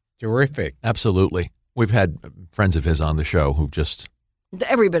 Terrific. Absolutely. We've had friends of his on the show who just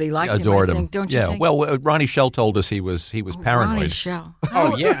Everybody liked adored him, I him. think. Don't you think? Well, Ronnie Shell told us he was paranoid. Ronnie Shell.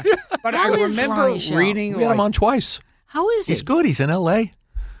 Oh, yeah. But I How is remember Ronnie Shell? reading. We had him on twice. How is he? He's good. He's in L.A.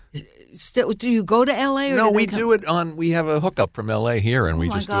 Do you go to L.A.? Or No, do we they do it on. We have a hookup from L.A. here, and we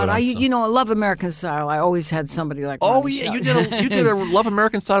just do it on. I Love American Style. I always had somebody like. Oh, Ronnie yeah, Shell. you did a Love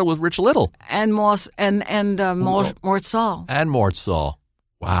American Style with Rich Little and Mort Saul. and Mort Saul.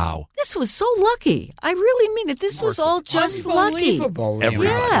 Wow. This was so lucky. I really mean it. This was all just lucky. Unbelievable.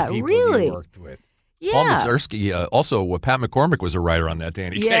 Yeah, people really. you worked with. Yeah. Paul Mazursky, also Pat McCormick was a writer on that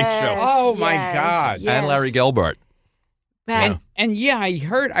Danny Kaye show. Oh, my God. Yes. And Larry Gelbart. And yeah,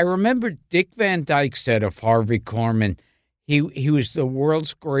 I remember Dick Van Dyke said of Harvey Korman, he was the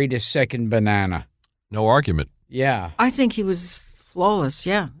world's greatest second banana. No argument. Yeah. I think he was flawless.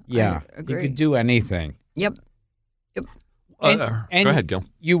 Yeah. Yeah. I agree. You could do anything. Yep. And go ahead, Gil.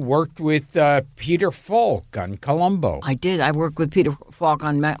 You worked with Peter Falk on Columbo. I did. I worked with Peter Falk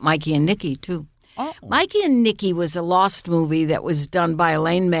on Mikey and Nicky, too. Oh. Mikey and Nicky was a lost movie that was done by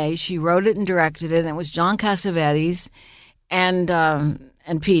Elaine May. She wrote it and directed it, and it was John Cassavetes and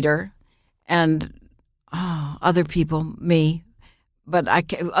Peter and other people, me, but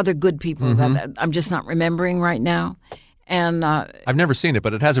other good people that I'm just not remembering right now. And I've never seen it,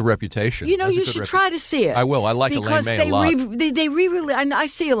 but it has a reputation. You should try to see it. I will. I like Elaine May a lot. Because they re-released. I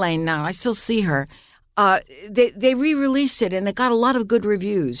see Elaine now. I still see her. They re-released it, and it got a lot of good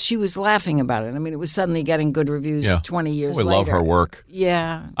reviews. She was laughing about it. I mean, it was suddenly getting good reviews 20 years later. We love her work.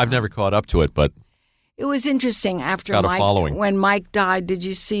 Yeah. I've never caught up to it, but it was interesting after got a Mike. following. When Mike died, did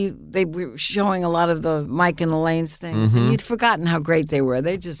you see they were showing a lot of the Mike and Elaine's things? And you'd forgotten how great they were.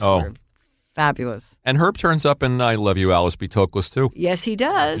 They just were fabulous. And Herb turns up in I Love You, Alice B. Toklas, too. Yes, he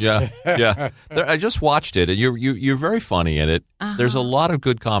does. Yeah. I just watched it. You're very funny in it. There's a lot of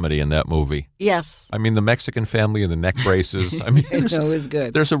good comedy in that movie. Yes. I mean, the Mexican family and the neck braces. I mean, it was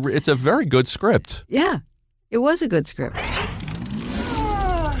good. It's a very good script. Yeah, it was a good script.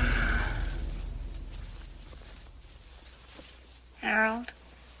 Harold?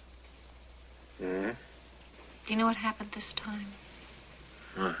 Do you know what happened this time?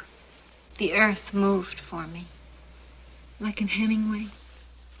 What? The earth moved for me. Like in Hemingway.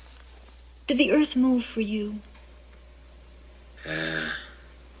 Did the earth move for you?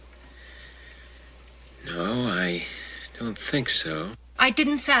 No, I don't think so. I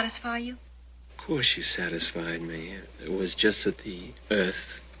didn't satisfy you? Of course you satisfied me. It was just that the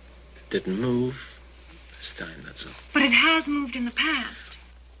earth didn't move this time, that's all. But it has moved in the past.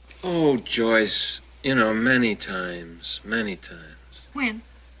 Oh, Joyce, many times. When?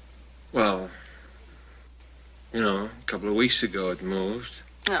 Well, a couple of weeks ago it moved.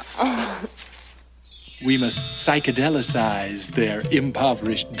 Oh. We must psychedelicize their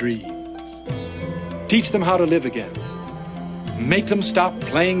impoverished dreams. Teach them how to live again. Make them stop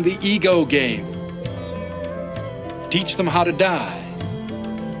playing the ego game. Teach them how to die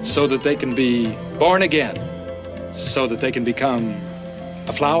so that they can be born again, so that they can become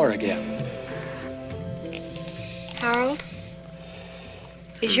a flower again. Harold?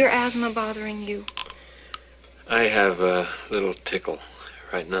 Is your asthma bothering you? I have a little tickle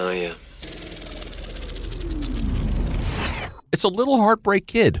right now, yeah. It's a little Heartbreak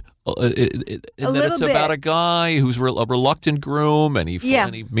Kid. It's about a guy who's a reluctant groom, and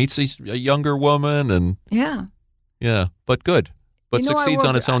he meets a younger woman, and but good, but succeeds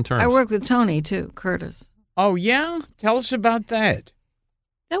on its own terms. I worked with Tony too, Curtis. Oh yeah, tell us about that.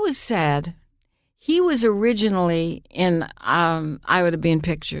 That was sad. He was originally in I Would Have Been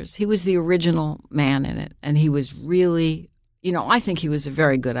Pictures. He was the original man in it, and he was really, I think he was a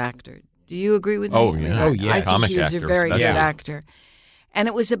very good actor. Do you agree with me? Oh, yeah. I think he was a very good actor. And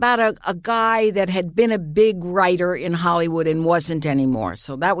it was about a guy that had been a big writer in Hollywood and wasn't anymore.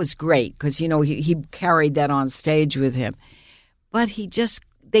 So that was great because, he carried that on stage with him. But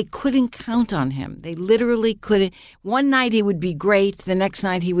they couldn't count on him. They literally couldn't. One night he would be great. The next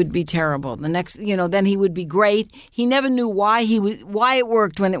night he would be terrible. The next, then he would be great. He never knew why it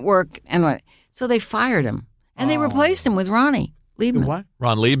worked when it worked. So they fired him. And they replaced him with Ronnie. Liebman. What?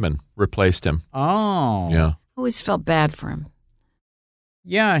 Ron Liebman replaced him. Oh. Yeah. Always felt bad for him.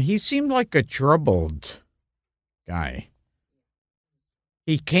 Yeah, he seemed like a troubled guy.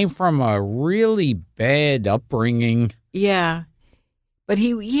 He came from a really bad upbringing. Yeah. But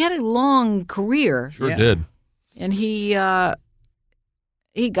he had a long career. Sure did. And he got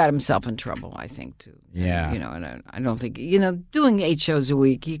himself in trouble, I think, too. Yeah. And I don't think, doing 8 shows a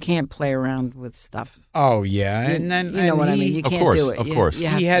week, you can't play around with stuff. Oh, yeah. And then You know what I mean? You Of can't course, do it. of course. You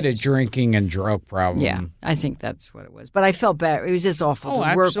have he to- had a drinking and drug problem. Yeah, I think that's what it was. But I felt bad. It was just awful Oh,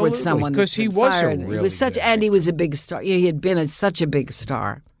 to work absolutely, with someone 'cause he that was a fired. really He was such, good and he was a big star. He had been such a big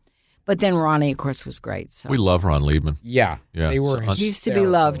star. But then Ronnie, of course, was great. So We love Ron Liebman. Yeah. Yeah. They were So he used to be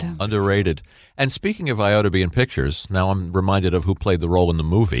hysterical. loved. Underrated. And speaking of I Ought to Be in Pictures, now I'm reminded of who played the role in the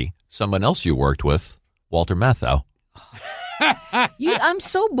movie. Someone else you worked with, Walter Matthau. I'm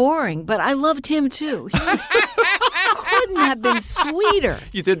so boring, but I loved him too. He couldn't have been sweeter.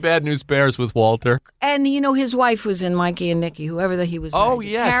 You did Bad News Bears with Walter. And his wife was in Mikey and Nicky, whoever he was. Oh,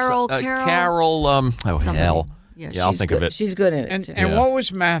 married. yes. Carol. Somebody. Hell. I'll she's think good. of it. She's good in it. And too. and Yeah. what was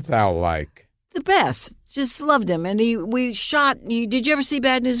Matthau like? The best. Just loved him. And we shot. Did you ever see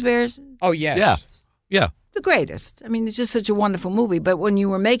Bad News Bears? Oh, yes. Yeah. Yeah. The greatest. I mean, it's just such a wonderful movie. But when you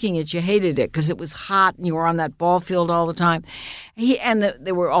were making it, you hated it because it was hot and you were on that ball field all the time.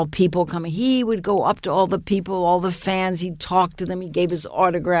 There were all people coming. He would go up to all the people, all the fans. He'd talk to them. He gave his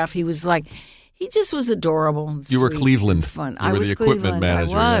autograph. He was like, he just was adorable. And You were sweet Cleveland. and fun. You I were was the equipment Cleveland.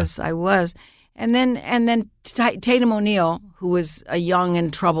 manager, I was. And then Tatum O'Neal, who was a young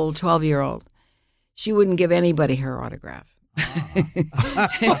and troubled 12-year-old, she wouldn't give anybody her autograph.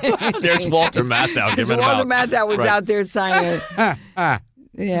 There's Walter Matthau Because giving Walter him out. Matthau was Right. out there signing it.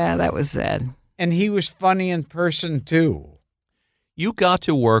 Yeah, that was sad. And he was funny in person, too. You got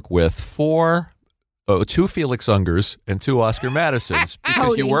to work with 2 Felix Ungers and 2 Oscar Madisons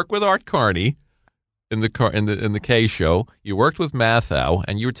because you Howdy. worked with Art Carney in the K show. You worked with Matthau,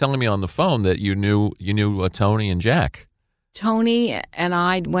 and you were telling me on the phone that you knew Tony and Jack. Tony and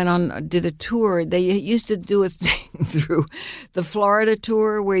I did a tour. They used to do a thing through the Florida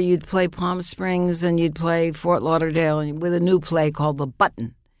tour where you'd play Palm Springs and you'd play Fort Lauderdale with a new play called The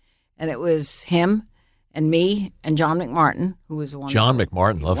Button. And it was him and me and John McMartin, who was a wonderful John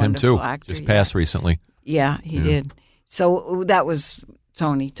McMartin, love him too. actor, Just passed recently. Yeah, he did. So that was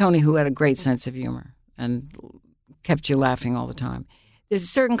Tony. Tony, who had a great sense of humor and kept you laughing all the time. There's a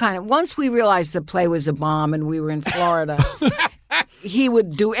certain kind of, once we realized the play was a bomb and we were in Florida, he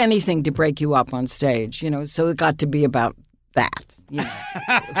would do anything to break you up on stage, so it got to be about that,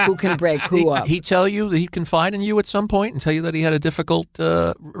 who can break who up. He tell you that he'd confide in you at some point and tell you that he had a difficult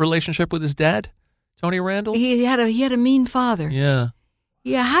relationship with his dad, Tony Randall? He had a mean father. Yeah.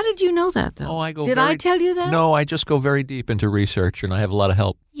 Yeah, how did you know that, though? Oh, I go Did I tell you that? No, I just go very deep into research, and I have a lot of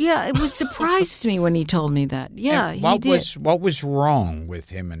help. Yeah, it was surprised me when he told me that. Yeah, And he did. What was wrong with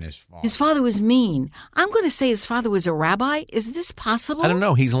him and his father? His father was mean. I'm going to say his father was a rabbi. Is this possible? I don't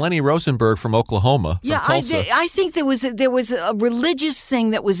know. He's Lenny Rosenberg from Oklahoma, from Yeah, Tulsa. I think there was a religious thing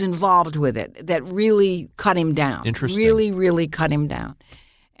that was involved with it that really cut him down. Interesting. Really, really cut him down,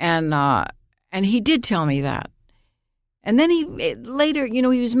 and he did tell me that. And then later, he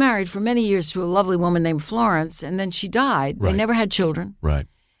was married for many years to a lovely woman named Florence, and then she died. Right. They never had children. Right.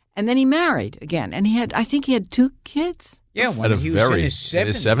 And then he married again, and I think he had 2 kids. Yeah, At when a he was in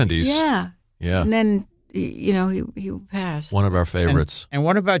his 70s. Yeah. Yeah. And then, he passed. One of our favorites. And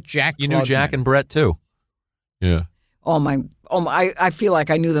what about Jack You knew Jack Klugman? and Brett, too. Yeah. I feel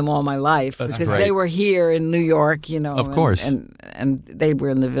like I knew them all my life That's because great. they were here in New York, Of course. and they were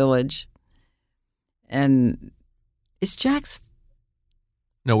in the Village. And is Jack's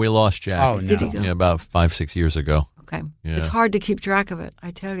No, we lost Jack. Oh, no. Did he go? Yeah, about 5-6 years ago. okay? Yeah. It's hard to keep track of it,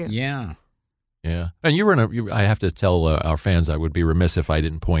 I tell you. Yeah. Yeah. And I have to tell our fans, I would be remiss if I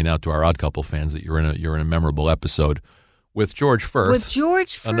didn't point out to our Odd Couple fans that you're in a memorable episode with George Firth. With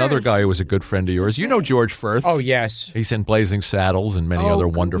George Firth. Another guy who was a good friend of yours. You know George Firth. Oh, yes. He's in Blazing Saddles and many other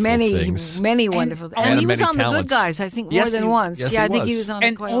wonderful things. Many wonderful things. and he was many on The Good talents. Guys, I think, Yes, more than he- once. yes, yeah, he I think was. he was on it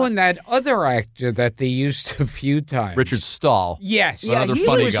And quite a lot. and that other actor that they used a few times. Richard Stahl. Yes. Yeah, Another he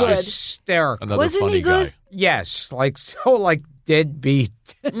funny was guy. good. Hysterical. Another Wasn't funny he good? guy. Yes. Like deadbeat.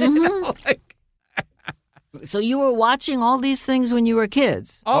 Mm-hmm. So you were watching all these things when you were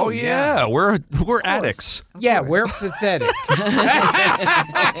kids? Oh, yeah. We're addicts. Yeah, we're pathetic.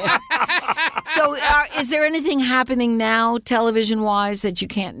 So is there anything happening now, television-wise, that you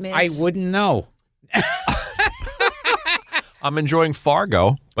can't miss? I wouldn't know. I'm enjoying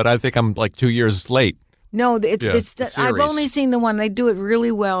Fargo, but I think I'm like 2 years late. No, the I've series. only seen the one. They do it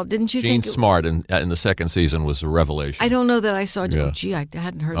really well. Didn't you Jean think? Smart in the second season was a revelation. I don't know that I saw. Yeah. Oh, gee, I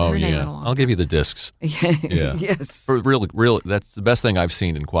hadn't heard her name in a long time. I'll give you the discs. Yeah. Yes. Really, that's the best thing I've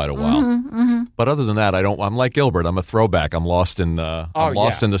seen in quite a while. But other than that, I'm like Gilbert. I'm a throwback. I'm lost in the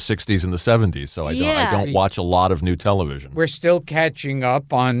 60s and the 70s, so I don't watch a lot of new television. We're still catching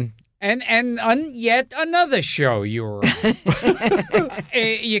up on yet another show you were on.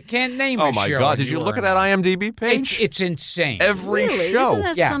 You can't name a show. Oh, my God. Did you look at that IMDb page? It's insane. Every Really? show.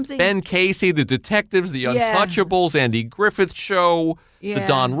 Isn't that something? Ben Casey, The Detectives, The Untouchables, Andy Griffith Show, The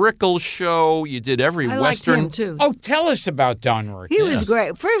Don Rickles Show. You did every I Western. liked him, too. Oh, tell us about Don Rickles. He was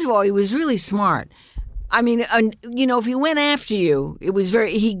great. First of all, he was really smart. I mean, if he went after you, it was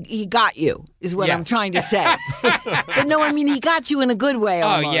he got you, is what I'm trying to say. But no, I mean, he got you in a good way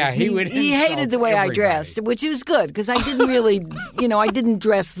almost. Oh, yeah, he hated the way I dressed, which was good, because I didn't really, I didn't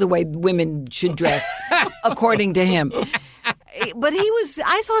dress the way women should dress, according to him. But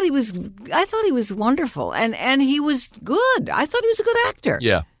I thought he was wonderful, and he was good. I thought he was a good actor.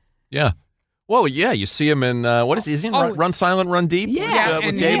 Yeah. Well, yeah, you see him in, what is he? Is he in Run Silent, Run Deep? Yeah,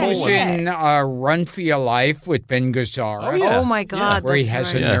 and Gable? he was in Run for Your Life with Ben Gazzara. Oh, yeah. Oh, my God. Where he that's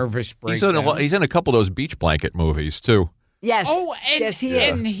has a right. nervous breakdown. He's in a couple of those beach blanket movies, too. Yes. Oh, and, yes, he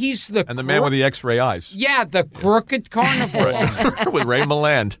is. and he's the And the man with the X-ray eyes. Yeah, the crooked carnivore. With Ray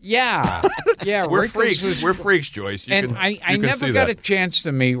Milland. Yeah. We're Rickles freaks. We're freaks, Joyce. You and can, I you can never see got that. a chance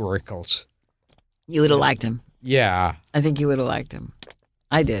to meet Rickles. You would have liked him. Yeah. I think you would have liked him.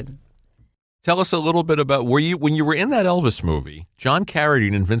 I did. Tell us a little bit about when you were in that Elvis movie. John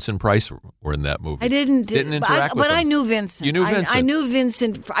Carradine and Vincent Price were in that movie. I didn't interact with but them. I knew Vincent. You knew Vincent. I knew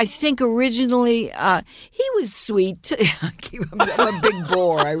Vincent. I think originally he was sweet too. I'm a big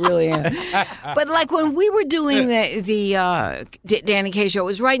bore. I really am. But like when we were doing the Danny Kaye show, it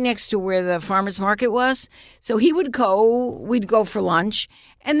was right next to where the farmers market was. So he would go. We'd go for lunch,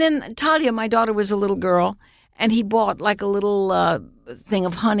 and then Talia, my daughter, was a little girl, and he bought like a little thing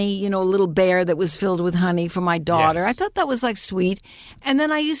of honey, a little bear that was filled with honey for my daughter. Yes. I thought that was like sweet. And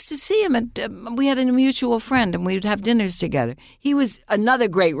then I used to see him, and we had a mutual friend, and we would have dinners together. He was another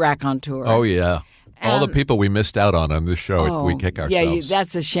great raconteur. Oh, yeah. All the people we missed out on this show, we kick ourselves. Yeah,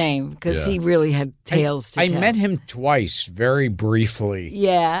 that's a shame, because he really had tales to I tell. met him twice, very briefly.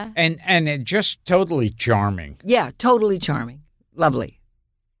 Yeah. And it just totally charming. Yeah, totally charming. Lovely.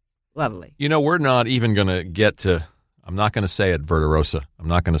 We're not even going to get to, I'm not going to say it, Verderosa. I'm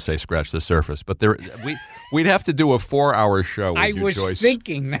not going to say scratch the surface. But we'd have to do a 4-hour show with I you, was Joyce.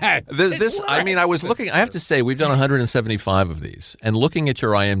 thinking that. I was looking, I have to say, we've done 175 of these. And looking at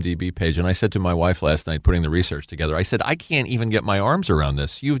your IMDb page, and I said to my wife last night, putting the research together, I said, I can't even get my arms around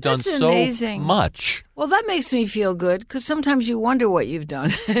this. You've done That's so amazing. much. Well, that makes me feel good, because sometimes you wonder what you've done.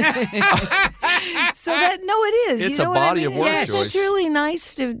 So it is. It's you know a what I body of mean? work, That's Joyce. really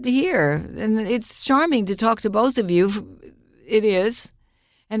nice to hear, and it's charming to talk to both of you. It is,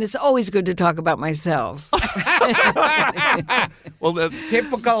 and it's always good to talk about myself. Well,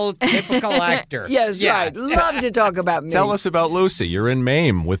 Typical actor. Yes, Yeah. right. Love to talk about me. tell us about Lucy. You're in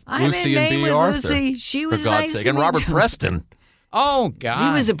Mame with I'm Lucy in and Mame B. with Arthur. Lucy. She was for God's nice sake. to And meet Robert you. Preston. Oh, God.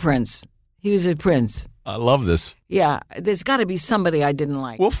 He was a prince. I love this. Yeah, there's got to be somebody I didn't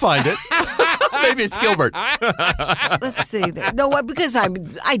like. We'll find it. Maybe it's Gilbert. Let's see. No, because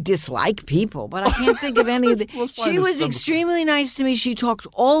I dislike people, but I can't think of any of the. We'll find She us was some. extremely nice to me. She talked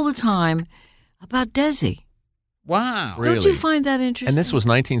all the time about Desi. Wow. Really? Don't you find that interesting? And this was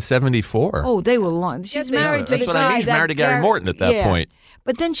 1974. Oh, they were long. She's married to that's the what I guy. mean. She's married to Gary Morton at that point.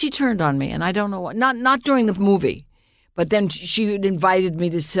 But then she turned on me, and I don't know what. Not during the movie, but then she had invited me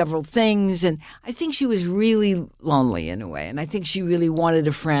to several things, and I think she was really lonely in a way, and I think she really wanted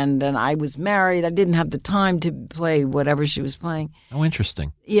a friend. And I was married; I didn't have the time to play whatever she was playing. Oh,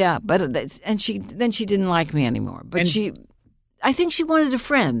 interesting. Yeah, but she didn't like me anymore. But I think she wanted a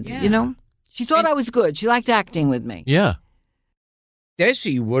friend. Yeah. She thought I was good. She liked acting with me. Yeah.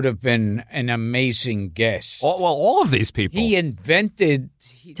 Desi would have been an amazing guest. All of these people. He invented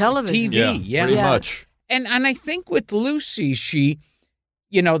Television. TV. Yeah. Pretty much. And I think with Lucy, she,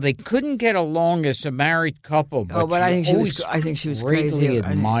 they couldn't get along as a married couple. But I think she was. always I think she was greatly crazy.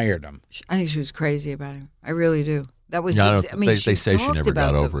 admired him. I think she was crazy about him. I really do. That was. Yeah, I mean, they say she talked never got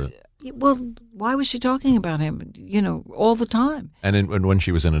about over it. Well, why was she talking about him? All the time. And when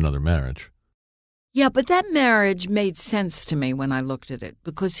she was in another marriage. Yeah, but that marriage made sense to me when I looked at it,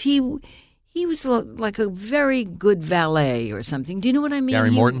 because he was like a very good valet or something. Do you know what I mean? Gary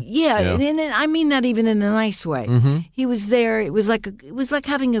Morton? Yeah, Yeah. And I mean that even in a nice way. Mm-hmm. He was there. It was like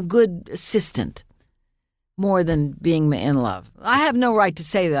having a good assistant more than being in love. I have no right to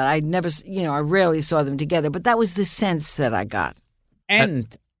say that. I rarely saw them together, but that was the sense that I got.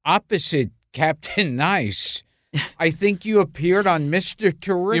 And opposite Captain Nice, I think you appeared on Mr.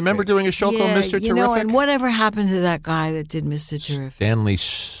 Terrific. You remember doing a show called Mr. Terrific? And whatever happened to that guy that did Mr. Terrific? Stanley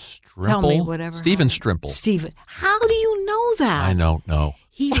Strimple? Tell me whatever. Stephen happened. Strimple. Stephen. How do you know that? I don't know.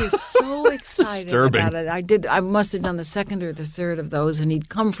 He was so excited Disturbing. about it. I must have done the second or the third of those, and he'd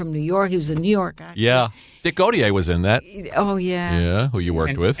come from New York. He was a New York actor. Yeah. Dick Gautier was in that. Oh, yeah. Yeah, who you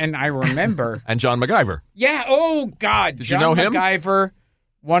worked with. And I remember. And John MacGyver. Yeah, oh, God. Did John you know him? MacGyver,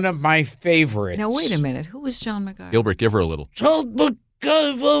 one of my favorites. Now, wait a minute. Who was John MacGyver? Gilbert, give her a little. John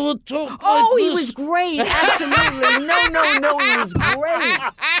MacGyver would talk He was great. Absolutely. No, he was great.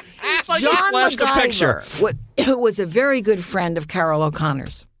 like John he flashed a picture. MacGyver was a very good friend of Carol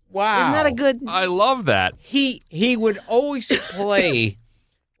O'Connor's. Wow. Isn't that a good... I love that. He would always play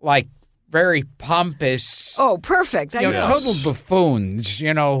like very pompous, Oh, perfect. I know. total buffoons,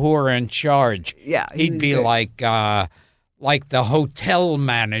 who are in charge. Yeah, he He'd was be good. like the hotel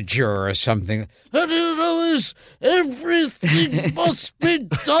manager or something. Everything must be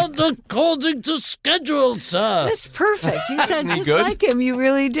done according to schedule, sir. That's perfect. You sound he just good? like him. You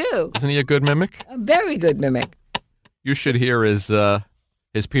really do. Isn't he a good mimic? A very good mimic. You should hear his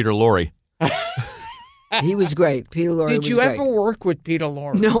Peter Lorre. He was great. Peter Lorre Did was you great. ever work with Peter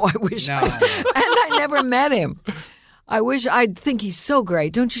Lorre? No, I wish No. and I never met him. I think he's so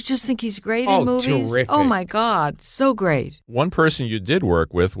great. Don't you just think he's great Oh, in movies? terrific. Oh, my God. So great. One person you did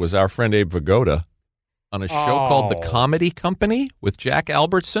work with was our friend Abe Vigoda on a show called The Comedy Company with Jack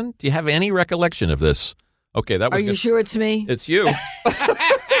Albertson. Do you have any recollection of this? Okay, that was. Are you sure it's me? It's you.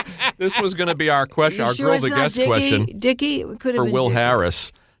 This was going to be our question, You our sure Grill it's the not Guest Dickie? question Dickie? It could have for been Will Dickie.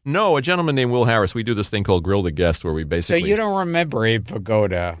 Harris. No, a gentleman named Will Harris. We do this thing called Grill the Guest where we So basically. you don't remember Abe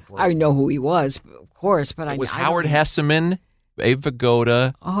Vigoda? I know who he was, of course, but It was I Howard don't- Hesseman, Abe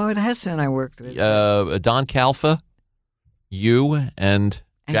Vigoda, Howard Hesseman I worked with. Don Calfa, you, and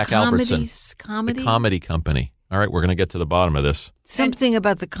Jack Albertson. Comedy? The Comedy Company. All right, we're going to get to the bottom of this. Something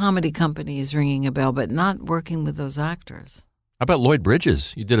about the Comedy Company is ringing a bell, but not working with those actors. How about Lloyd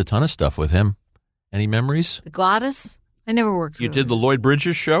Bridges? You did a ton of stuff with him. Any memories? The Goddess? I never worked You with did her. the Lloyd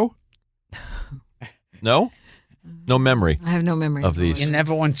Bridges show? No? No memory I have no memory of these. You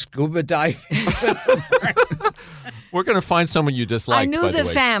never went scuba diving? We're going to find someone you disliked, I knew by the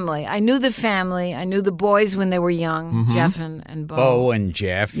way. family. I knew the family. I knew the boys when they were young, Jeff and Bo. Bo and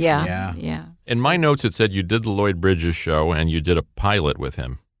Jeff. Yeah. In my notes, it said you did the Lloyd Bridges show and you did a pilot with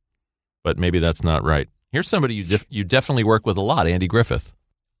him. But maybe that's not right. Here's somebody you definitely work with a lot, Andy Griffith.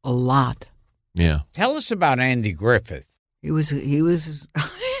 A lot. Yeah. Tell us about Andy Griffith. He was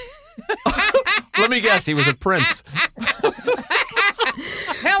Let me guess, he was a prince.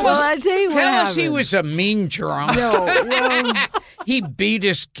 Tell Well, us. I tell you what Tell us he happened. was a mean drunk. No, well, He beat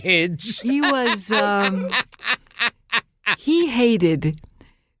his kids. he was he hated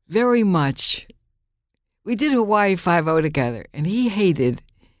very much. We did Hawaii 5-0 together, and he hated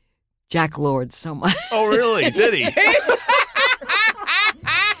Jack Lord so much. Oh, really? Did he?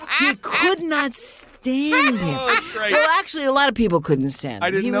 He could not stand him. Oh, that's great. Well, actually, a lot of people couldn't stand him. I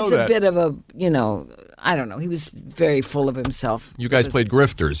didn't he was know a that. bit of a, I don't know. He was very full of himself. You guys played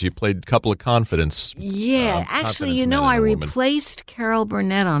grifters. You played a couple of confidence. Yeah, actually, confidence men I and a woman. replaced Carol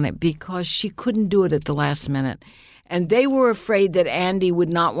Burnett on it because she couldn't do it at the last minute. And they were afraid that Andy would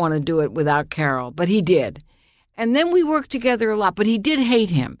not want to do it without Carol, but he did. And then we worked together a lot, but he did hate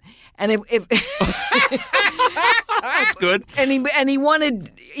him. And if That's good. and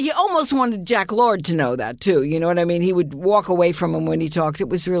he almost wanted Jack Lord to know that too. You know what I mean? He would walk away from him when he talked. It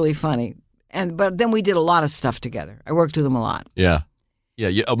was really funny. But then we did a lot of stuff together. I worked with him a lot. Yeah.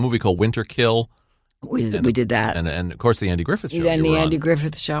 Yeah, a movie called Winter Kill. We did that. And of course, the Andy Griffith show. Then you the were on. Andy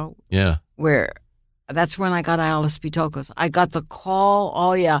Griffith show. Yeah. Where that's when I got Alice Pitocos. I got the call.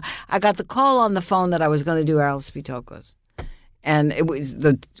 Oh yeah, I got the call on the phone that I was going to do Alice Pitocos, and it was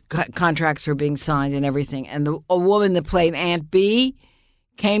the contracts were being signed and everything. And a woman that played Aunt B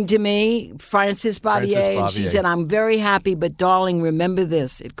came to me, Frances Bavier, and she said, "I'm very happy, but darling, remember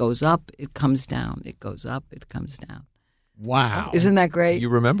this: it goes up, it comes down, it goes up, it comes down." Wow. Isn't that great? You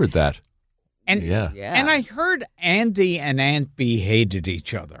remembered that. And, Yeah. And I heard Andy and Aunt B hated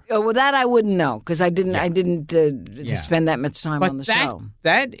each other. Oh, well, that I wouldn't know because I didn't spend that much time on the show.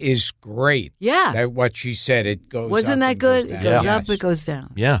 That is great. Yeah. That what she said, it goes Wasn't up that and goes good? down. It goes Yes. up, it goes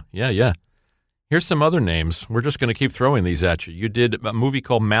down. Yeah. Here's some other names. We're just going to keep throwing these at you. You did a movie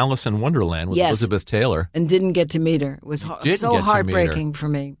called Malice in Wonderland with Yes. Elizabeth Taylor. And didn't get to meet her. It was didn't so get to meet her. heartbreaking for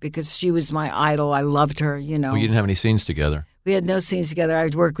me because she was my idol. I loved her, Well, you didn't have any scenes together. We had no scenes together. I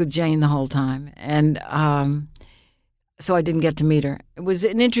worked with Jane the whole time, and so I didn't get to meet her. It was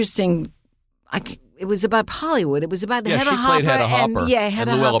an interesting. It was about Hollywood. It was about Hedda Hopper. She played Hedda Hopper.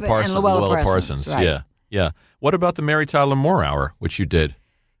 And Luella Parsons. Luella Parsons. Right. Yeah. What about the Mary Tyler Moore Hour, which you did?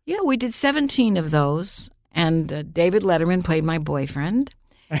 Yeah, we did 17 of those, and David Letterman played my boyfriend.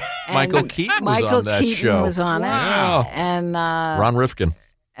 Michael Keaton was on that show. Michael Keaton was on Wow. it. And Ron Rifkin.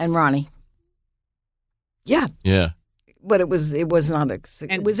 And Ronnie. Yeah. Yeah. But it was not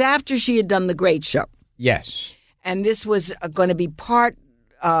it was after she had done The Great Show. Yes. And this was going to be part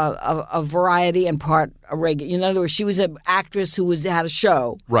a variety and part a regular. In other words, she was an actress who had a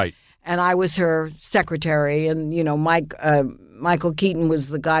show. Right. And I was her secretary, and Michael Keaton was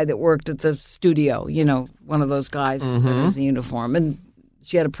the guy that worked at the studio. One of those guys that was in uniform, and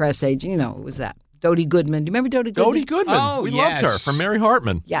she had a press agent. It was that Dodie Goodman. Do you remember Dodie Goodman? Dodie Goodman. Oh, we yes. loved her from Mary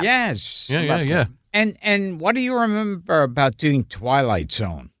Hartman. Yeah. Yes. Yeah. And what do you remember about doing Twilight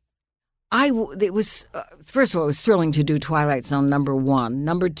Zone? It was first of all, it was thrilling to do Twilight Zone #1.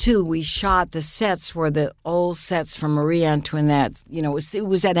 #2, we shot the sets were the old sets from Marie Antoinette. It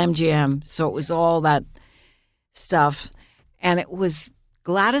was at MGM, so it was all that stuff, and it was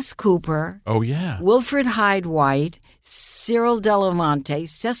Gladys Cooper. Oh yeah. Wilfred Hyde White, Cyril Delamonte,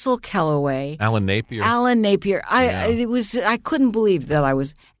 Cecil Kellaway, Alan Napier. I couldn't believe that I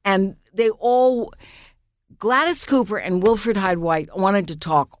was, and they all. Gladys Cooper and Wilfred Hyde White wanted to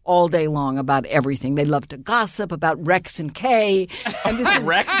talk all day long about everything. They loved to gossip about Rex and Kay.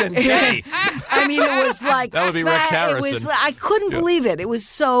 Rex and Kay. I mean, it was like that would be Rex Harrison. I couldn't believe it. It was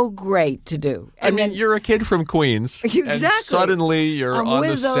so great to do. And then you're a kid from Queens, exactly. And suddenly you're on the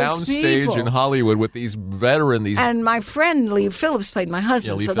soundstage in Hollywood with these veterans. And my friend Lee Phillips played my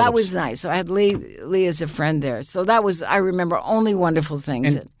husband, so that was nice. So I had Lee as a friend there. So that was, I remember, only wonderful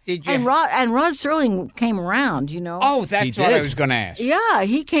things. And Rod Serling came around, Oh, that's what I was going to ask. Yeah,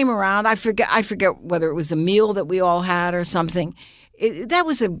 he came around. I forget whether it was a meal that we all had or something. That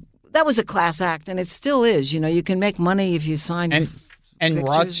was a class act, and it still is. You can make money if you sign. And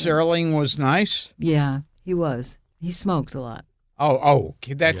Rod Serling was nice. Yeah, he was. He smoked a lot. Oh,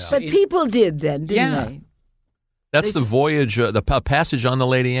 that's. But people did then, didn't they? That's the voyage, the passage on the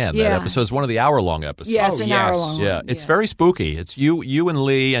Lady Anne. Yeah. That episode is one of the hour-long episodes. Yes, an hour long. Yeah, it's very spooky. It's you and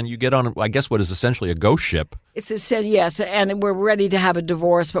Lee, and you get on, I guess, what is essentially a ghost ship. Yes, and we're ready to have a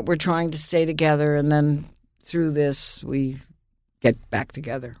divorce, but we're trying to stay together, and then through this, we get back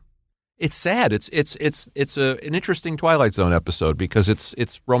together. It's sad. It's an interesting Twilight Zone episode because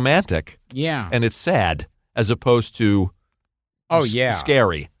it's romantic. Yeah, and it's sad as opposed to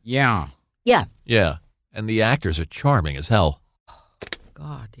scary. Yeah. And the actors are charming as hell.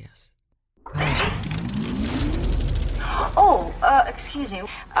 God, yes. Oh, excuse me.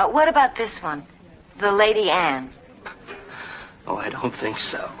 What about this one? The Lady Anne. Oh, I don't think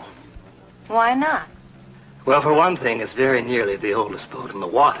so. Why not? Well, for one thing, it's very nearly the oldest boat in the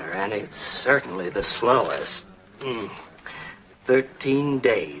water, and it's certainly the slowest. 13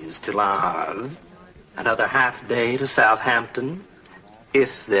 days to La Havre, another half day to Southampton,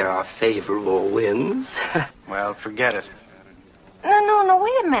 if there are favorable winds. Well, forget it. No,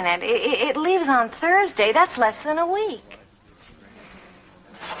 wait a minute. It leaves on Thursday. That's less than a week.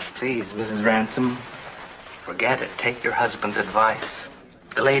 Please, Mrs. Ransom, forget it. Take your husband's advice.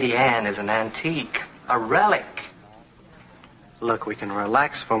 The Lady Anne is an antique, a relic. Look, we can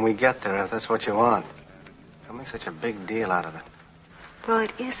relax when we get there, if that's what you want. Don't make such a big deal out of it. Well,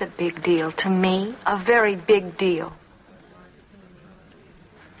 it is a big deal to me. A very big deal.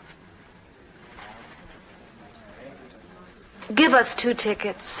 Give us 2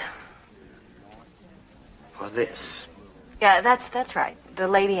 tickets. For this? Yeah, that's right. The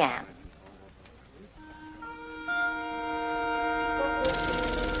Lady Anne.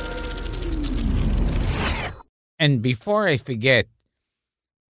 And before I forget,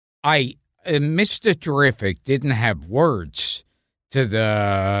 Mr. Terrific didn't have words to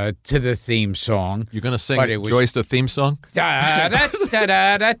the theme song. You're going to sing Joyce the theme song? Can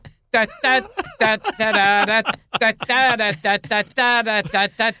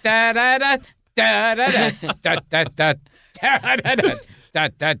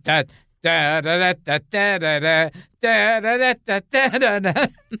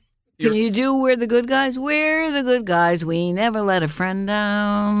you do We're the Good Guys? We're the good guys. We never let a friend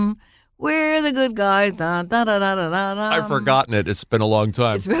down. We're the good guys. Da, da, da, da, da, da. I've forgotten it. It's been a long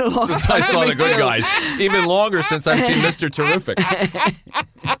time. It's been a long since time. I saw The Good Guys. Even longer since I've seen Mr. Terrific.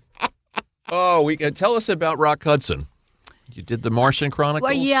 Oh, tell us about Rock Hudson. You did The Martian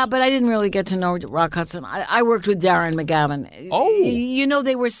Chronicles? Well, yeah, but I didn't really get to know Rock Hudson. I worked with Darren McGavin. Oh. You know,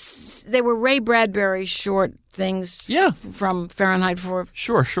 they were Ray Bradbury short things from Fahrenheit 4.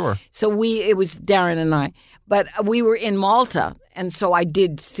 Sure. So it was Darren and I. But we were in Malta, and so I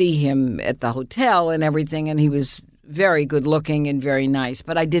did see him at the hotel and everything, and he was very good looking and very nice,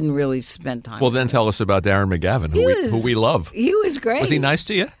 but I didn't really spend time. Well, then tell us about Darren McGavin, who we love. He was great. Was he nice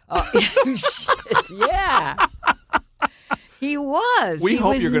to you? Oh, shit, yeah. He was. We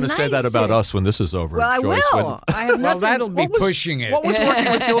hope you're going to say that about us when this is over. Well, I Joyce, will. I have nothing. Well, that'll be pushing it. What was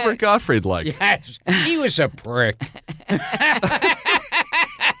working with Gilbert Gottfried like? Yes, he was a prick.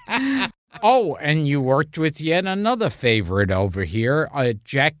 Oh, and you worked with yet another favorite over here,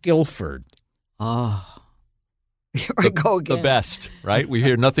 Jack Gilford. Oh. Here I go again. The best, right? We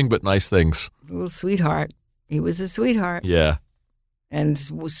hear nothing but nice things. Little sweetheart. He was a sweetheart. Yeah. And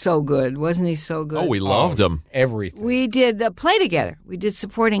was so good. Wasn't he so good? Oh, we loved him. Everything. We did the play together. We did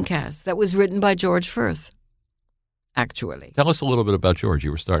supporting cast. That was written by George Firth, actually. Tell us a little bit about George.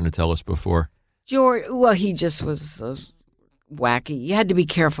 You were starting to tell us before. George, well, he just was wacky. You had to be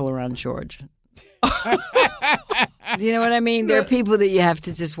careful around George. You know what I mean? There are people that you have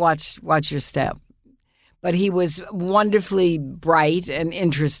to just watch your step. But he was wonderfully bright and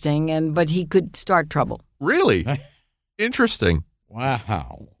interesting, but he could start trouble. Really? Interesting.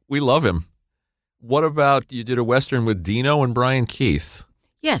 Wow. We love him. What about, you did a Western with Dino and Brian Keith?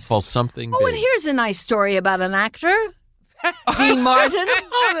 Yes. Called Something Oh, Big. and here's a nice story about an actor, Dean Martin.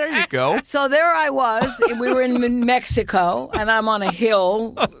 Oh, there you go. So there I was. We were in Mexico, and I'm on a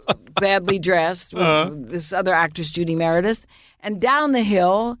hill, badly dressed, with this other actress, Judy Meredith. And down the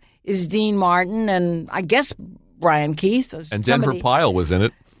hill is Dean Martin and I guess Brian Keith. And Denver Pyle was in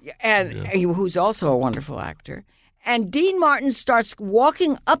it. And who's also a wonderful actor. And Dean Martin starts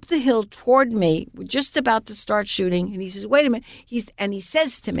walking up the hill toward me. We're just about to start shooting. And he says, wait a minute. He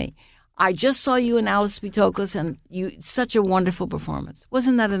says to me, I just saw you in Alice Bitokos, and such a wonderful performance.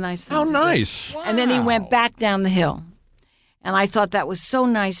 Wasn't that a nice thing How to nice. do? Wow. And then he went back down the hill. And I thought that was so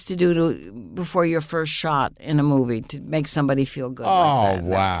nice to do before your first shot in a movie, to make somebody feel good. Oh, like that.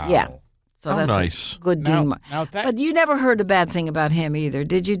 wow. Yeah. So How that's nice. a good Dean Martin. But you never heard a bad thing about him either,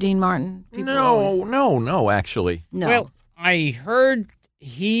 did you, Dean Martin? No, actually. No. Well, I heard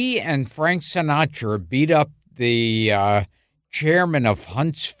he and Frank Sinatra beat up the chairman of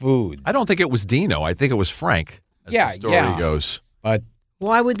Hunt's Food. I don't think it was Dino. I think it was Frank, as the story goes. But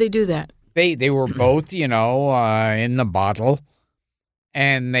why would they do that? They were both, in the bottle,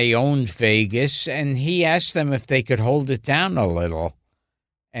 and they owned Vegas, and he asked them if they could hold it down a little,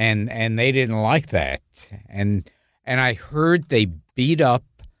 and they didn't like that. And I heard they beat up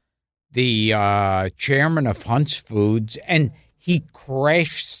the chairman of Hunt's Foods, and he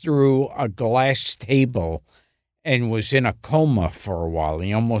crashed through a glass table and was in a coma for a while.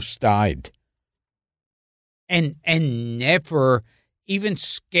 He almost died. And never... Even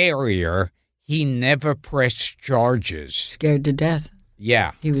scarier, he never pressed charges. Scared to death.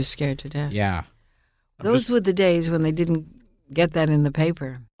 Yeah. He was scared to death. Yeah. Those were the days when they didn't get that in the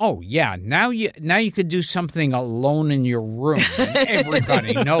paper. Oh, yeah. Now you could do something alone in your room, and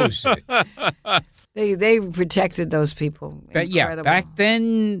everybody knows it. They protected those people. But yeah, back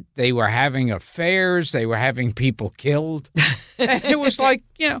then they were having affairs. They were having people killed. It was like,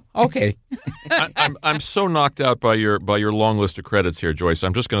 okay. I'm so knocked out by your long list of credits here, Joyce.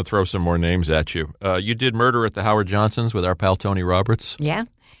 I'm just going to throw some more names at you. You did Murder at the Howard Johnsons with our pal Tony Roberts. Yeah.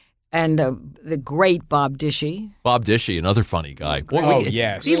 And the great Bob Dishy. Bob Dishy, another funny guy.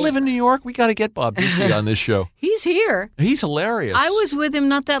 Yes. Does he live in New York? We got to get Bob Dishy on this show. He's here. He's hilarious. I was with him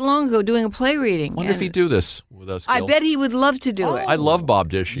not that long ago doing a play reading. Wonder if he'd do this with us. I Gil. bet he would love to do it. I love Bob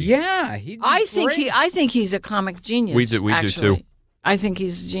Dishy. Yeah, I think he's a comic genius. We do too. I think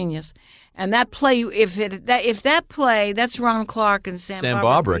he's a genius. And that play, if that play, that's Ron Clark and Sam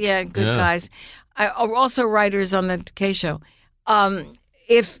Bobrick. Yeah, good guys. Also writers on the K Show.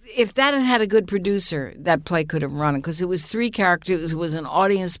 If that had a good producer, that play could have run it, because it was 3 characters. It was an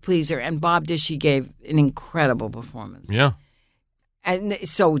audience pleaser, and Bob Dishy gave an incredible performance. Yeah. And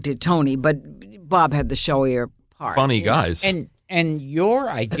so did Tony, but Bob had the showier part. Funny guys. And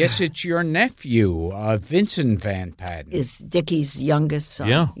I guess it's your nephew, Vincent Van Patten. Is Dickie's youngest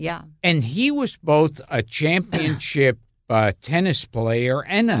son. Yeah. And he was both a championship tennis player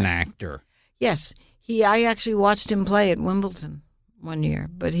and an actor. Yes. I actually watched him play at Wimbledon one year,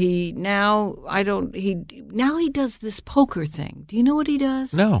 but he does this poker thing. Do you know what he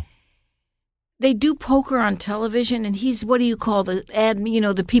does? No. They do poker on television, and he's, what do you call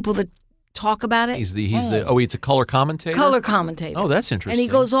the people that talk about it. He's a color commentator? Color commentator. Oh, that's interesting. And he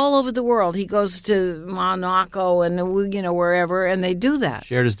goes all over the world. He goes to Monaco and, wherever, and they do that.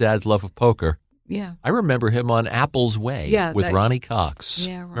 Shared his dad's love of poker. Yeah. I remember him on Apple's Way with Ronnie Cox.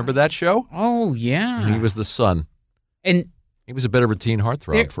 Yeah, right. Remember that show? Oh, yeah. He was the son. And he was a bit of a teen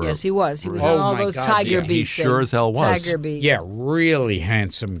heartthrob for Yes, he was. He was Oh, on all my those God, Tiger yeah. Beat He sure things. as hell was. Tiger Beat. yeah, really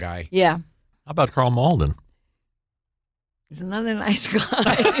handsome guy. Yeah. How about Carl Malden? He's another nice guy.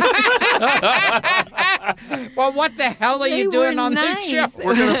 Well, what the hell are They you doing were on nice. this show?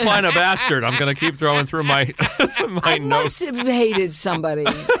 We're going to find a bastard. I'm going to keep throwing through my I notes. must have hated somebody.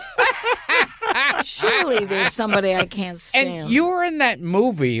 Surely there's somebody I can't stand. And you were in that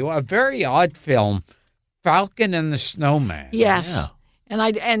movie, a very odd film, Falcon and the Snowman. Yes.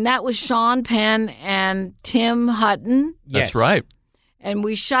 Yeah. And that was Sean Penn and Tim Hutton. That's Yes. right. And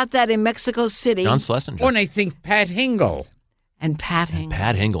we shot that in Mexico City. John Schlesinger. Oh, and I think Pat Hingle. And Pat Hingle.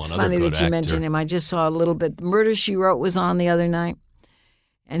 Pat Hingle, It's another funny good that you actor. mentioned him. I just saw a little bit. Murder, She Wrote was on the other night,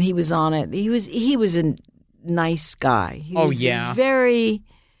 and he was on it. He was a nice guy. He Oh, was yeah. very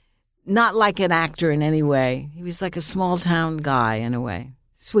not like an actor in any way. He was like a small town guy in a way.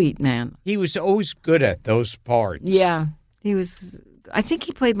 Sweet man. He was always good at those parts. Yeah, he was. I think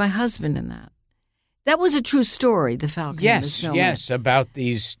he played my husband in that. That was a true story, the Falcon. and the Yes, Snowman. yes, about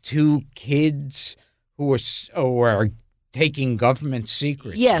these two kids who were taking government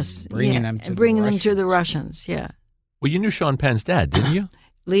secrets. Yes, and bringing yeah, them to and bringing the them to the Russians. Russians. Yeah, Well, you knew Sean Penn's dad, didn't you?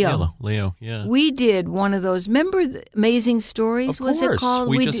 Leo. Leo, yeah. We did one of those. Remember the Amazing Stories? Of was course. it called?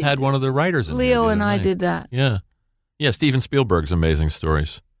 We just did- had one of the writers in Leo here and the other I night. did that. Yeah. Yeah, Steven Spielberg's Amazing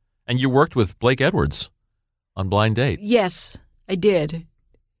Stories. And you worked with Blake Edwards on Blind Date. Yes, I did.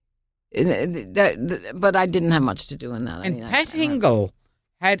 But I didn't have much to do in that. And Pat Hingle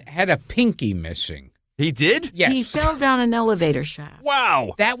had a pinky missing. He did? Yes. He fell down an elevator shaft.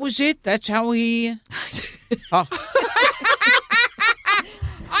 Wow. That was it? That's how he... Oh.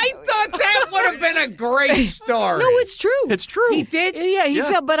 I thought that would have been a great story. No, it's true. It's true. He did? Yeah, he Yeah.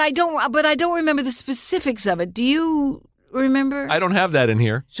 fell, but I don't remember the specifics of it. Do you remember? I don't have that in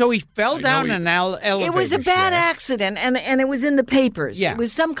here. So he fell I down know an elevator It was a bad shaft. accident, and it was in the papers. Yeah. It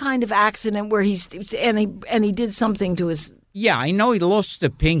was some kind of accident where he did something to his. Yeah, I know he lost a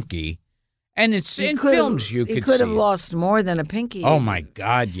pinky. And it's in films you could see. He could have it. lost more than a pinky. Oh, my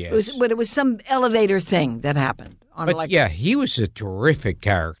God, yes. But it was some elevator thing that happened. But yeah, he was a terrific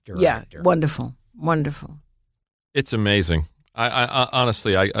character actor. Wonderful. It's amazing. I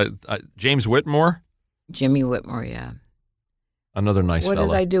honestly, I James Whitmore, Jimmy Whitmore, yeah. another nice What fella.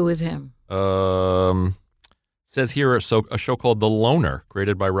 did I do with him? Says here a show called The Loner,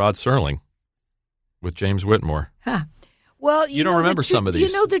 created by Rod Serling, with James Whitmore. Huh. Well, You don't remember some of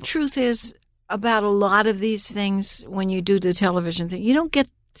these. You know, the truth is about a lot of these things when you do the television thing, you don't get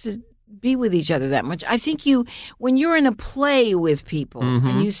to be with each other that much. I think when you're in a play with people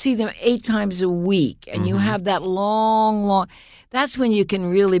and you see them 8 times a week and you have that long, that's when you can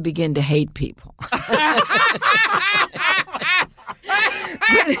really begin to hate people.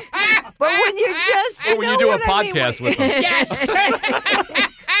 But when you're just, Or when you do a podcast with them. Yes!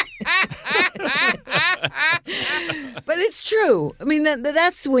 But it's true. I mean,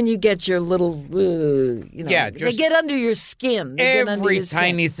 that's when you get your little, Yeah, they just get under your skin. They get under Every your skin.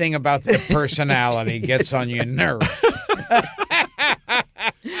 tiny thing about their personality gets on your nerve.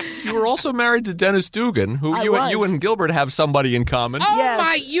 You were also married to Dennis Dugan, who I you was. and Gilbert have somebody in common. Oh, Yes.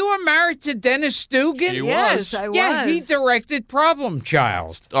 my, you were married to Dennis Dugan? He Yes, was. I was. Yeah, he directed Problem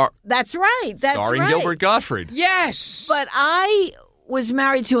Child. That's right. That's Starring right. Gilbert Gottfried. Yes. But I was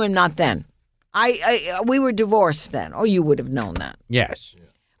married to him not then. We were divorced then, or you would have known that. Yes.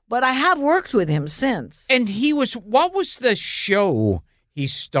 But I have worked with him since. And what was the show he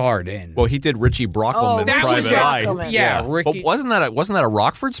starred in? Well, he did Richie Brockelman's that was Private Eye. Brockelman. Yeah, Ricky. But wasn't that a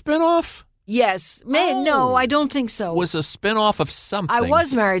Rockford spinoff? Yes. No, I don't think so. It was a spinoff of something. I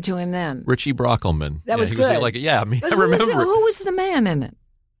was married to him then. Richie Brockelman. That was he good. Like, yeah, I mean, But I remember. who was the man in it?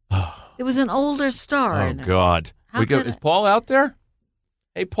 There was an older star Oh in it. God! How could Is I- Paul out there?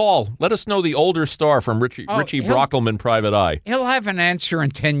 Hey, Paul, let us know the older star from Richie Oh, he'll- Brockelman, Private Eye. He'll have an answer in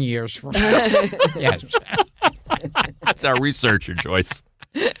 10 years from now. Yes. That's our researcher, Joyce.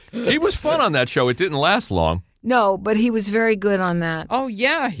 He was fun on that show. It didn't last long. No, but he was very good on that. Oh,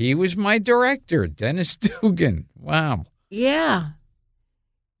 yeah, he was my director, Dennis Dugan. Wow. Yeah.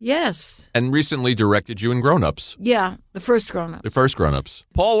 Yes. And recently directed you in Grown Ups, Yeah, the first grown-up. the first Grown Ups.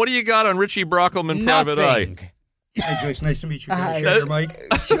 Paul, what do you got on Richie Brockelman, Private Eye? Nothing. Hi, Joyce. Nice to meet you. Can Hi. I share your mic?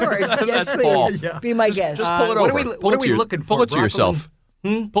 Sure. Yes, That's Paul. please. Yeah. Be my guest. Just pull it what over. are we- Pull what it are to we your- looking for? Pull it to yourself.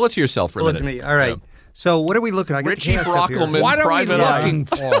 Pull it to yourself for a Pull it minute. to me. All right. So what are we looking at? I got the Richie cast up here. Brockelman, What are we Private Eye. looking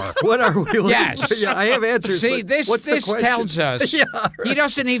for? What are we looking Yes. for? Yeah, I have answers. See, but this what's the question? tells us Yeah, right. he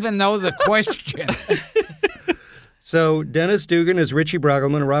doesn't even know the question. So Dennis Dugan is Richie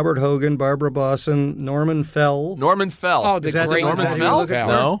Brockelman, Robert Hogan, Barbara Bosson, Norman Fell. Norman Fell. Oh, the Is that great Norman who you're Fell? looking for?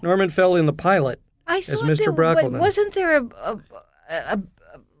 No. Norman Fell in the pilot I as thought Mr. there, Brockelman. but wasn't there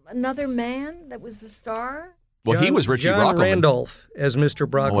another man that was the star? Well, he was Richie John Brockelman. Randolph as Mr.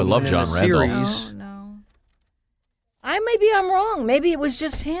 Brockelman. Oh, I love in John the Randolph. series. No. Maybe I'm wrong. Maybe it was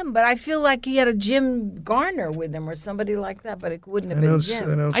just him, but I feel like he had a Jim Garner with him or somebody like that, but it wouldn't have been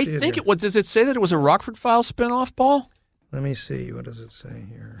Jim. I think it was. Does it say that it was a Rockford Files spinoff, Paul? Let me see. What does it say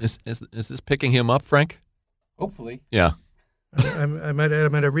here? Is this picking him up, Frank? Hopefully. Yeah. I'm at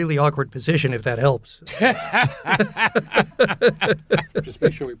a really awkward position if that helps. Just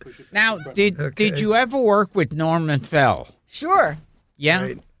make sure we push it. Now, did you ever work with Norman Fell? Sure. Yeah?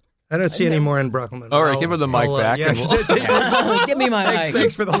 Right. I don't see any more in Brockelman. All right, give her the mic back. Yeah. and we'll- Give me my mic.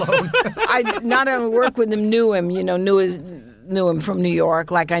 Thanks for the loan. I not only worked with him, knew him, knew him from New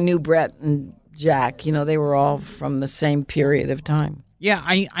York, like I knew Brett and Jack. They were all from the same period of time. Yeah,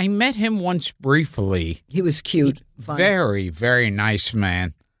 I met him once briefly. He was cute. Fun. Very, very nice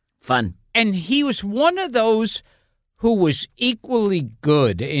man. Fun. And he was one of those who was equally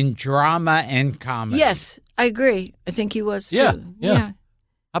good in drama and comedy. Yes, I agree. I think he was, too. Yeah.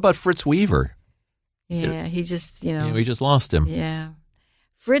 How about Fritz Weaver? Yeah, he just, We just lost him. Yeah.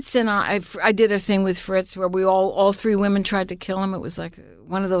 Fritz and I did a thing with Fritz where we all three women tried to kill him. It was like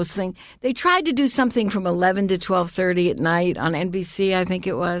one of those things. They tried to do something from 11 to 12:30 at night on NBC, I think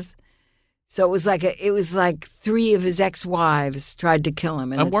it was. So it was like three of his ex-wives tried to kill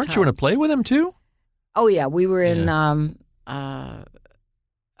him. And weren't you in a play with him too? Oh yeah, we were in. I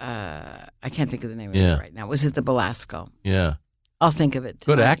can't think of the name of it right now. Was it the Belasco? Yeah. I'll think of it.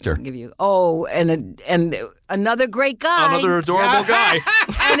 Good tonight. actor. I'll give you. Oh, and another great guy. Another adorable guy.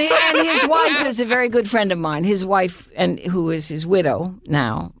 and his wife is a very good friend of mine. His wife, and who is his widow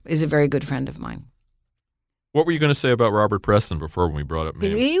now, is a very good friend of mine. What were you going to say about Robert Preston before when we brought up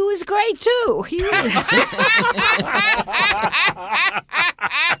names? He was great too. He was.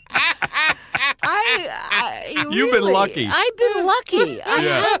 You've been lucky. I've been lucky. I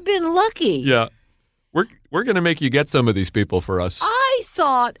have been lucky. Yeah. We're going to make you get some of these people for us. I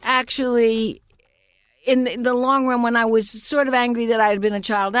thought, actually, in the long run, when I was sort of angry that I had been a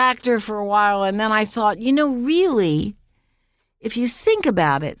child actor for a while, and then I thought, really, if you think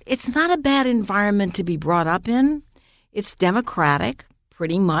about it, it's not a bad environment to be brought up in. It's democratic,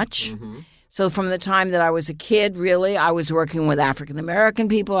 pretty much. Mm-hmm. So from the time that I was a kid, really, I was working with African-American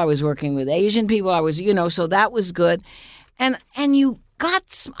people. I was working with Asian people. I was, so that was good. And you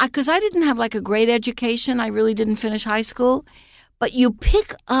got, because I didn't have like a great education. I really didn't finish high school. But you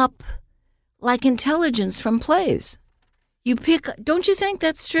pick up like intelligence from plays. Don't you think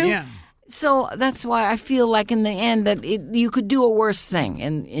that's true? Yeah. So that's why I feel like in the end that you could do a worse thing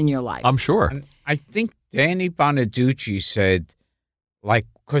in your life. I'm sure. And I think Danny Bonaducci said,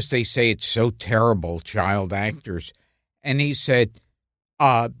 because they say it's so terrible, child actors. And he said,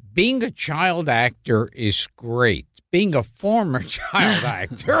 being a child actor is great. Being a former child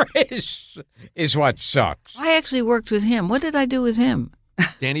actor is what sucks. I actually worked with him. What did I do with him?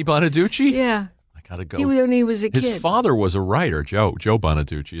 Danny Bonaducci? Yeah. I got to go. When he was a kid. His father was a writer, Joe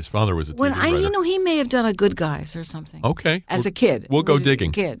Bonaducci. His father was a TV writer. He may have done a Good Guys or something. Okay. As a kid. We'll go digging.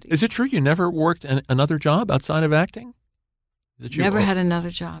 As a kid. Is it true you never worked another job outside of acting? Never had another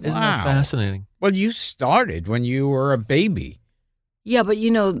job. Isn't that fascinating? Well, you started when you were a baby. Yeah, but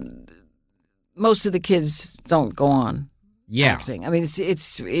most of the kids don't go on. Yeah. Acting. I mean,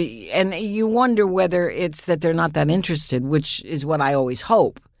 it's and you wonder whether it's that they're not that interested, which is what I always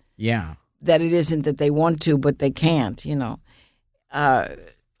hope. Yeah. That it isn't that they want to, but they can't, I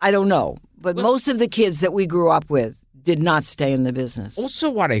don't know. But most of the kids that we grew up with did not stay in the business. Also,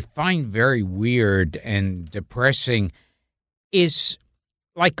 what I find very weird and depressing is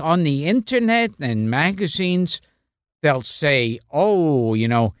like on the internet and magazines, they'll say,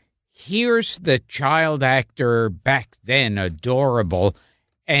 here's the child actor back then, adorable,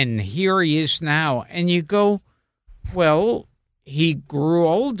 and here he is now. And you go, well, he grew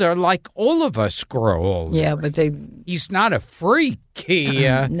older like all of us grow older. Yeah, but he's not a freak.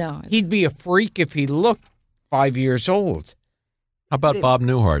 No. He'd be a freak if he looked 5 years old. How about Bob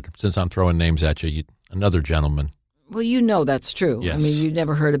Newhart? Since I'm throwing names at you, another gentleman. Well, that's true. Yes. I mean, you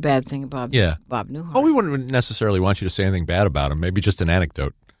never heard a bad thing about Bob Newhart. Oh, we wouldn't necessarily want you to say anything bad about him. Maybe just an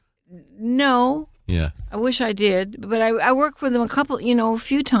anecdote. No. Yeah. I wish I did. But I worked with him a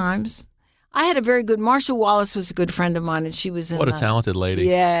few times. I had a very good. Marcia Wallace was a good friend of mine, and she was in. What a talented lady.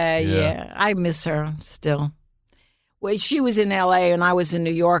 Yeah. I miss her still. Well, she was in L.A. and I was in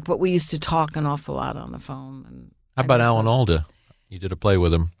New York, but we used to talk an awful lot on the phone. And How about Alan Alda? You did a play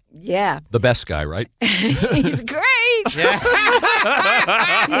with him. Yeah. The best guy, right? He's great. Yeah.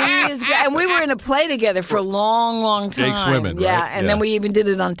 He is great. And we were in a play together for a long, long time. Jake's Women, yeah, right? and then we even did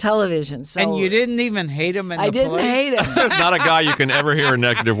it on television. So And you didn't even hate him in the play? I didn't hate him. There's not a guy you can ever hear a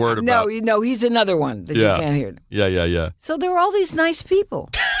negative word about. No, he's another one that you can't hear. Yeah. So there were all these nice people.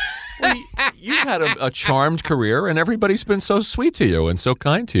 Well, you've had a charmed career, and everybody's been so sweet to you and so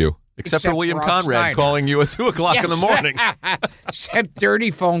kind to you. Except for William Rob Conrad Schneider. calling you at 2 o'clock in the morning. Except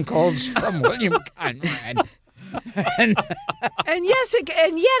dirty phone calls from William Conrad. And yes, yet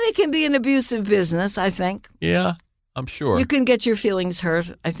it can be an abusive business, I think. Yeah, I'm sure. You can get your feelings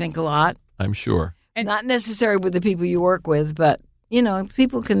hurt, I think, a lot. I'm sure. And not necessarily with the people you work with, but,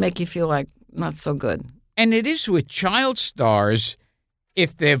 people can make you feel like not so good. And it is with child stars,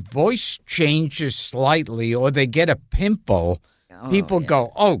 if their voice changes slightly or they get a pimple, people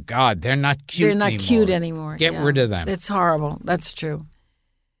go, oh, God, they're not cute anymore. They're not cute anymore. Get rid of them. It's horrible. That's true.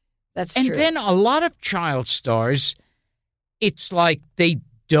 That's and true. then a lot of child stars, it's like they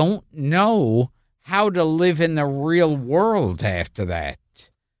don't know how to live in the real world after that.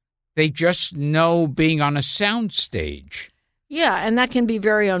 They just know being on a soundstage. Yeah, and that can be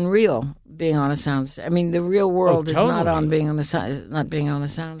very unreal, being on a soundstage. I mean, the real world is not on being on a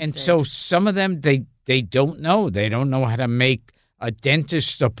soundstage. And so some of them, they don't know. They don't know how to make a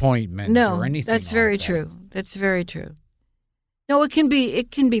dentist appointment or anything. That's very true. That's very true. No, it can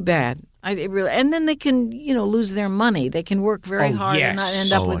be bad. And then they can, lose their money. They can work very hard and not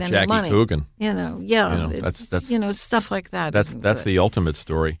end up with any Jackie money. Coogan. That's stuff like that. That's the ultimate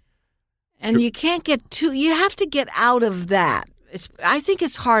story. And you can't you have to get out of that. I think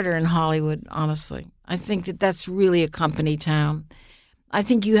it's harder in Hollywood, honestly. I think that's really a company town. I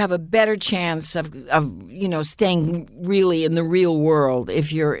think you have a better chance of staying really in the real world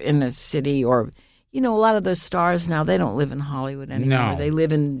if you're in a city or, a lot of those stars now, they don't live in Hollywood anymore. No. They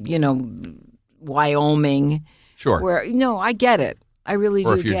live in, Wyoming. Sure. Where, I get it. I really do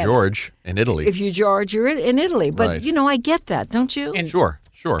get it. Or if you're George, in Italy. If you're George, you're in Italy. But, Right. I get that, don't you? And, Sure.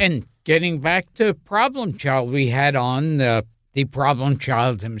 And getting back to Problem Child, we had on the Problem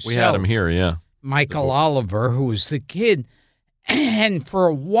Child himself. We had him here, yeah. Michael Oliver, who was the kid. And for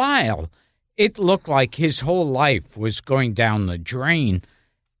a while, it looked like his whole life was going down the drain.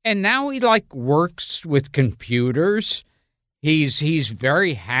 And now he, works with computers. He's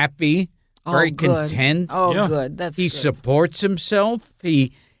very happy, very content. Oh, good. That's He good. supports himself.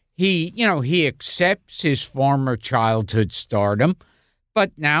 He accepts his former childhood stardom.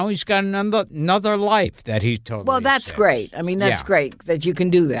 But now he's got another life that he totally Well, that's accepts. great. I mean, that's Yeah. great that you can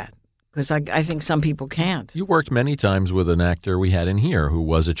do that because I think some people can't. You worked many times with an actor we had in here who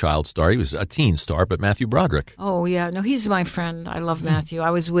was a child star. He was a teen star, but Matthew Broderick. Oh, yeah. No, he's my friend. I love Matthew.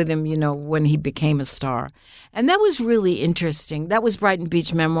 I was with him, when he became a star. And that was really interesting. That was Brighton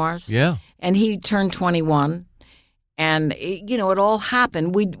Beach Memoirs. Yeah. And he turned 21. And, it all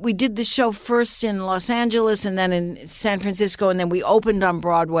happened. We did the show first in Los Angeles and then in San Francisco, and then we opened on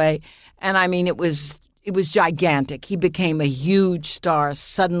Broadway. And, I mean, it was gigantic. He became a huge star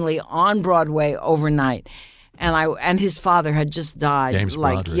suddenly on Broadway overnight. And his father had just died. James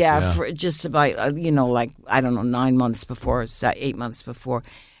Broderick, for just about, I don't know, 9 months before, 8 months before.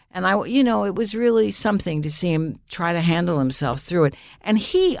 And, it was really something to see him try to handle himself through it. And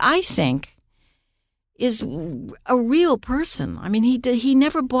he, I think, is a real person. I mean, he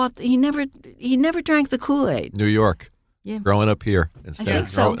never drank the Kool-Aid. New York. Yeah. Growing up here instead of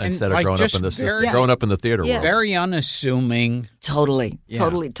growing up in the system, growing up in the theater world. Very unassuming. Totally,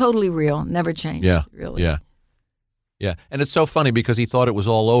 totally real. Never changed. Yeah, really. Yeah. And it's so funny because he thought it was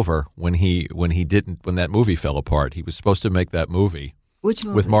all over when that movie fell apart. He was supposed to make that movie. Which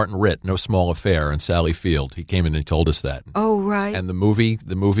movie? With Martin Ritt, No Small Affair, and Sally Field. He came in and told us that. Oh, right. And the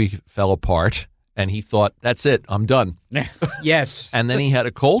movie fell apart. And he thought, that's it, I'm done. Yes. And then he had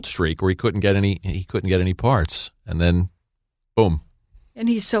a cold streak where he couldn't get any parts. And then, boom. And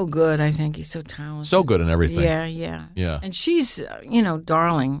he's so good, I think. He's so talented. So good in everything. Yeah. And she's,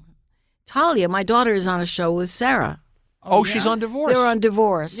 darling. Talia, my daughter, is on a show with Sarah. Oh, she's on Divorce. They're on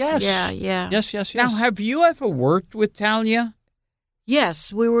Divorce. Yes. Yeah. Yes. Now, have you ever worked with Talia?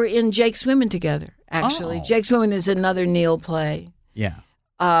 Yes, we were in Jake's Women together, actually. Oh. Jake's Women is another Neil play. Yeah.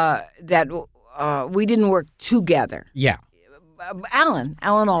 That we didn't work together. Yeah. Alan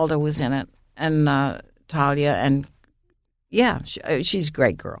Alda was in it, and Talia, and she's a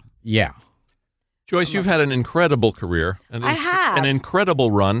great girl. Yeah. Joyce, you've had an incredible career. I have. An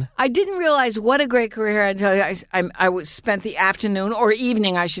incredible run. I didn't realize what a great career I tell you. I spent the afternoon or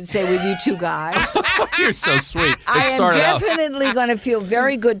evening, I should say, with you two guys. You're so sweet. I am definitely going to feel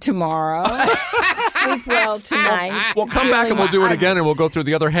very good tomorrow. Sleep well tonight. We'll come back and we'll do it again, and we'll go through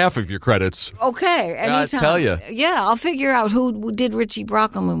the other half of your credits. Okay. I tell you. Yeah, I'll figure out who did Richie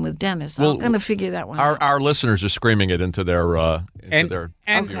Brockelman with Dennis. I'm going to figure that one out. Our listeners are screaming it into their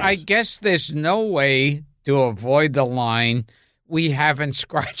And I guess there's no way to avoid the line, we haven't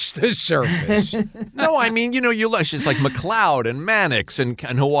scratched the surface. No, I mean, you look, it's like McCloud and Mannix and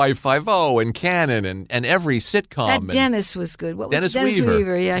Hawaii Five-0 and Cannon and every sitcom. That Dennis was good. What was Dennis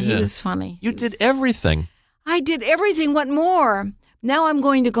Weaver? Yeah, he was funny. You did everything. I did everything. What more? Now I'm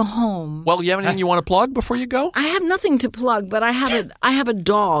going to go home. Well, you have anything you want to plug before you go? I have nothing to plug, but I have a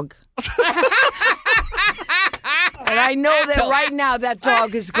dog. And I know that right now that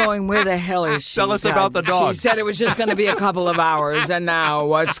dog is going, where the hell is she? Tell us about the dog. She said it was just going to be a couple of hours, and now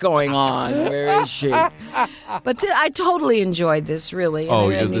what's going on? Where is she? But I totally enjoyed this, really.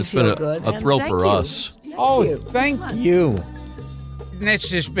 It's been a thrill for us. Thank you.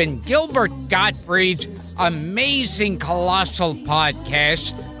 This has been Gilbert Gottfried's Amazing Colossal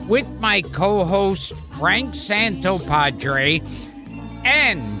Podcast with my co-host, Frank Santopadre.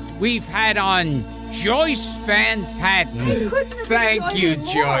 And we've had on Joyce Van Patten. Thank you,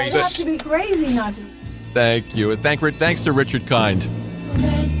 Joyce. You have to be crazy not to. Thank you. And thanks to Richard Kind.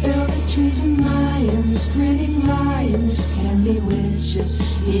 Red velvet trees and lions, grinning lions, candy witches,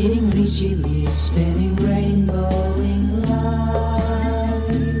 eating lychee leaves, spinning rainbowing light.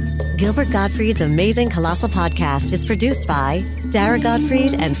 Gilbert Gottfried's Amazing Colossal Podcast is produced by Dara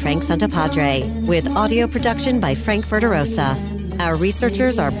Gottfried and Frank Santopadre, with audio production by Frank Verderosa. Our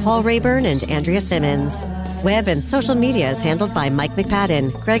researchers are Paul Rayburn and Andrea Simmons. Web and social media is handled by Mike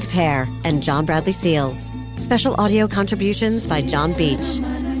McPadden, Greg Pear, and John Bradley Seals. Special audio contributions by John Beach.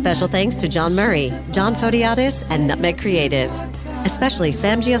 Special thanks to John Murray, John Fodiatis, and Nutmeg Creative. Especially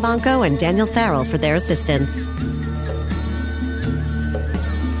Sam Giovanco and Daniel Farrell for their assistance.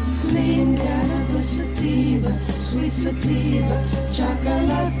 Clean cannabis sativa, sweet sativa,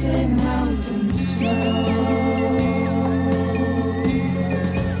 chocolate mountain snow.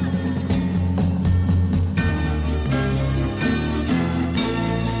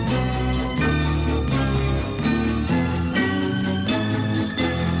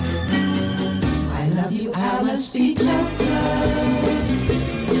 Speak Douglas,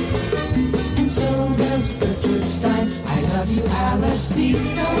 and so does the Twittstein. I love you, Alice. Speak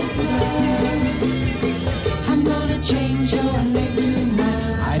Douglas. I'm gonna change your name to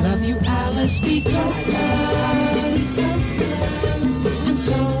mine. I love you, Alice. Speak Douglas, and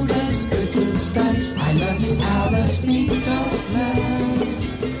so does the Twittstein. I love you, Alice. Speak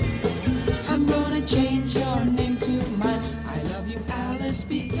Douglas. I'm gonna change your name to mine. I love you, Alice.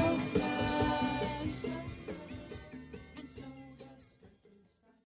 Speak Douglas.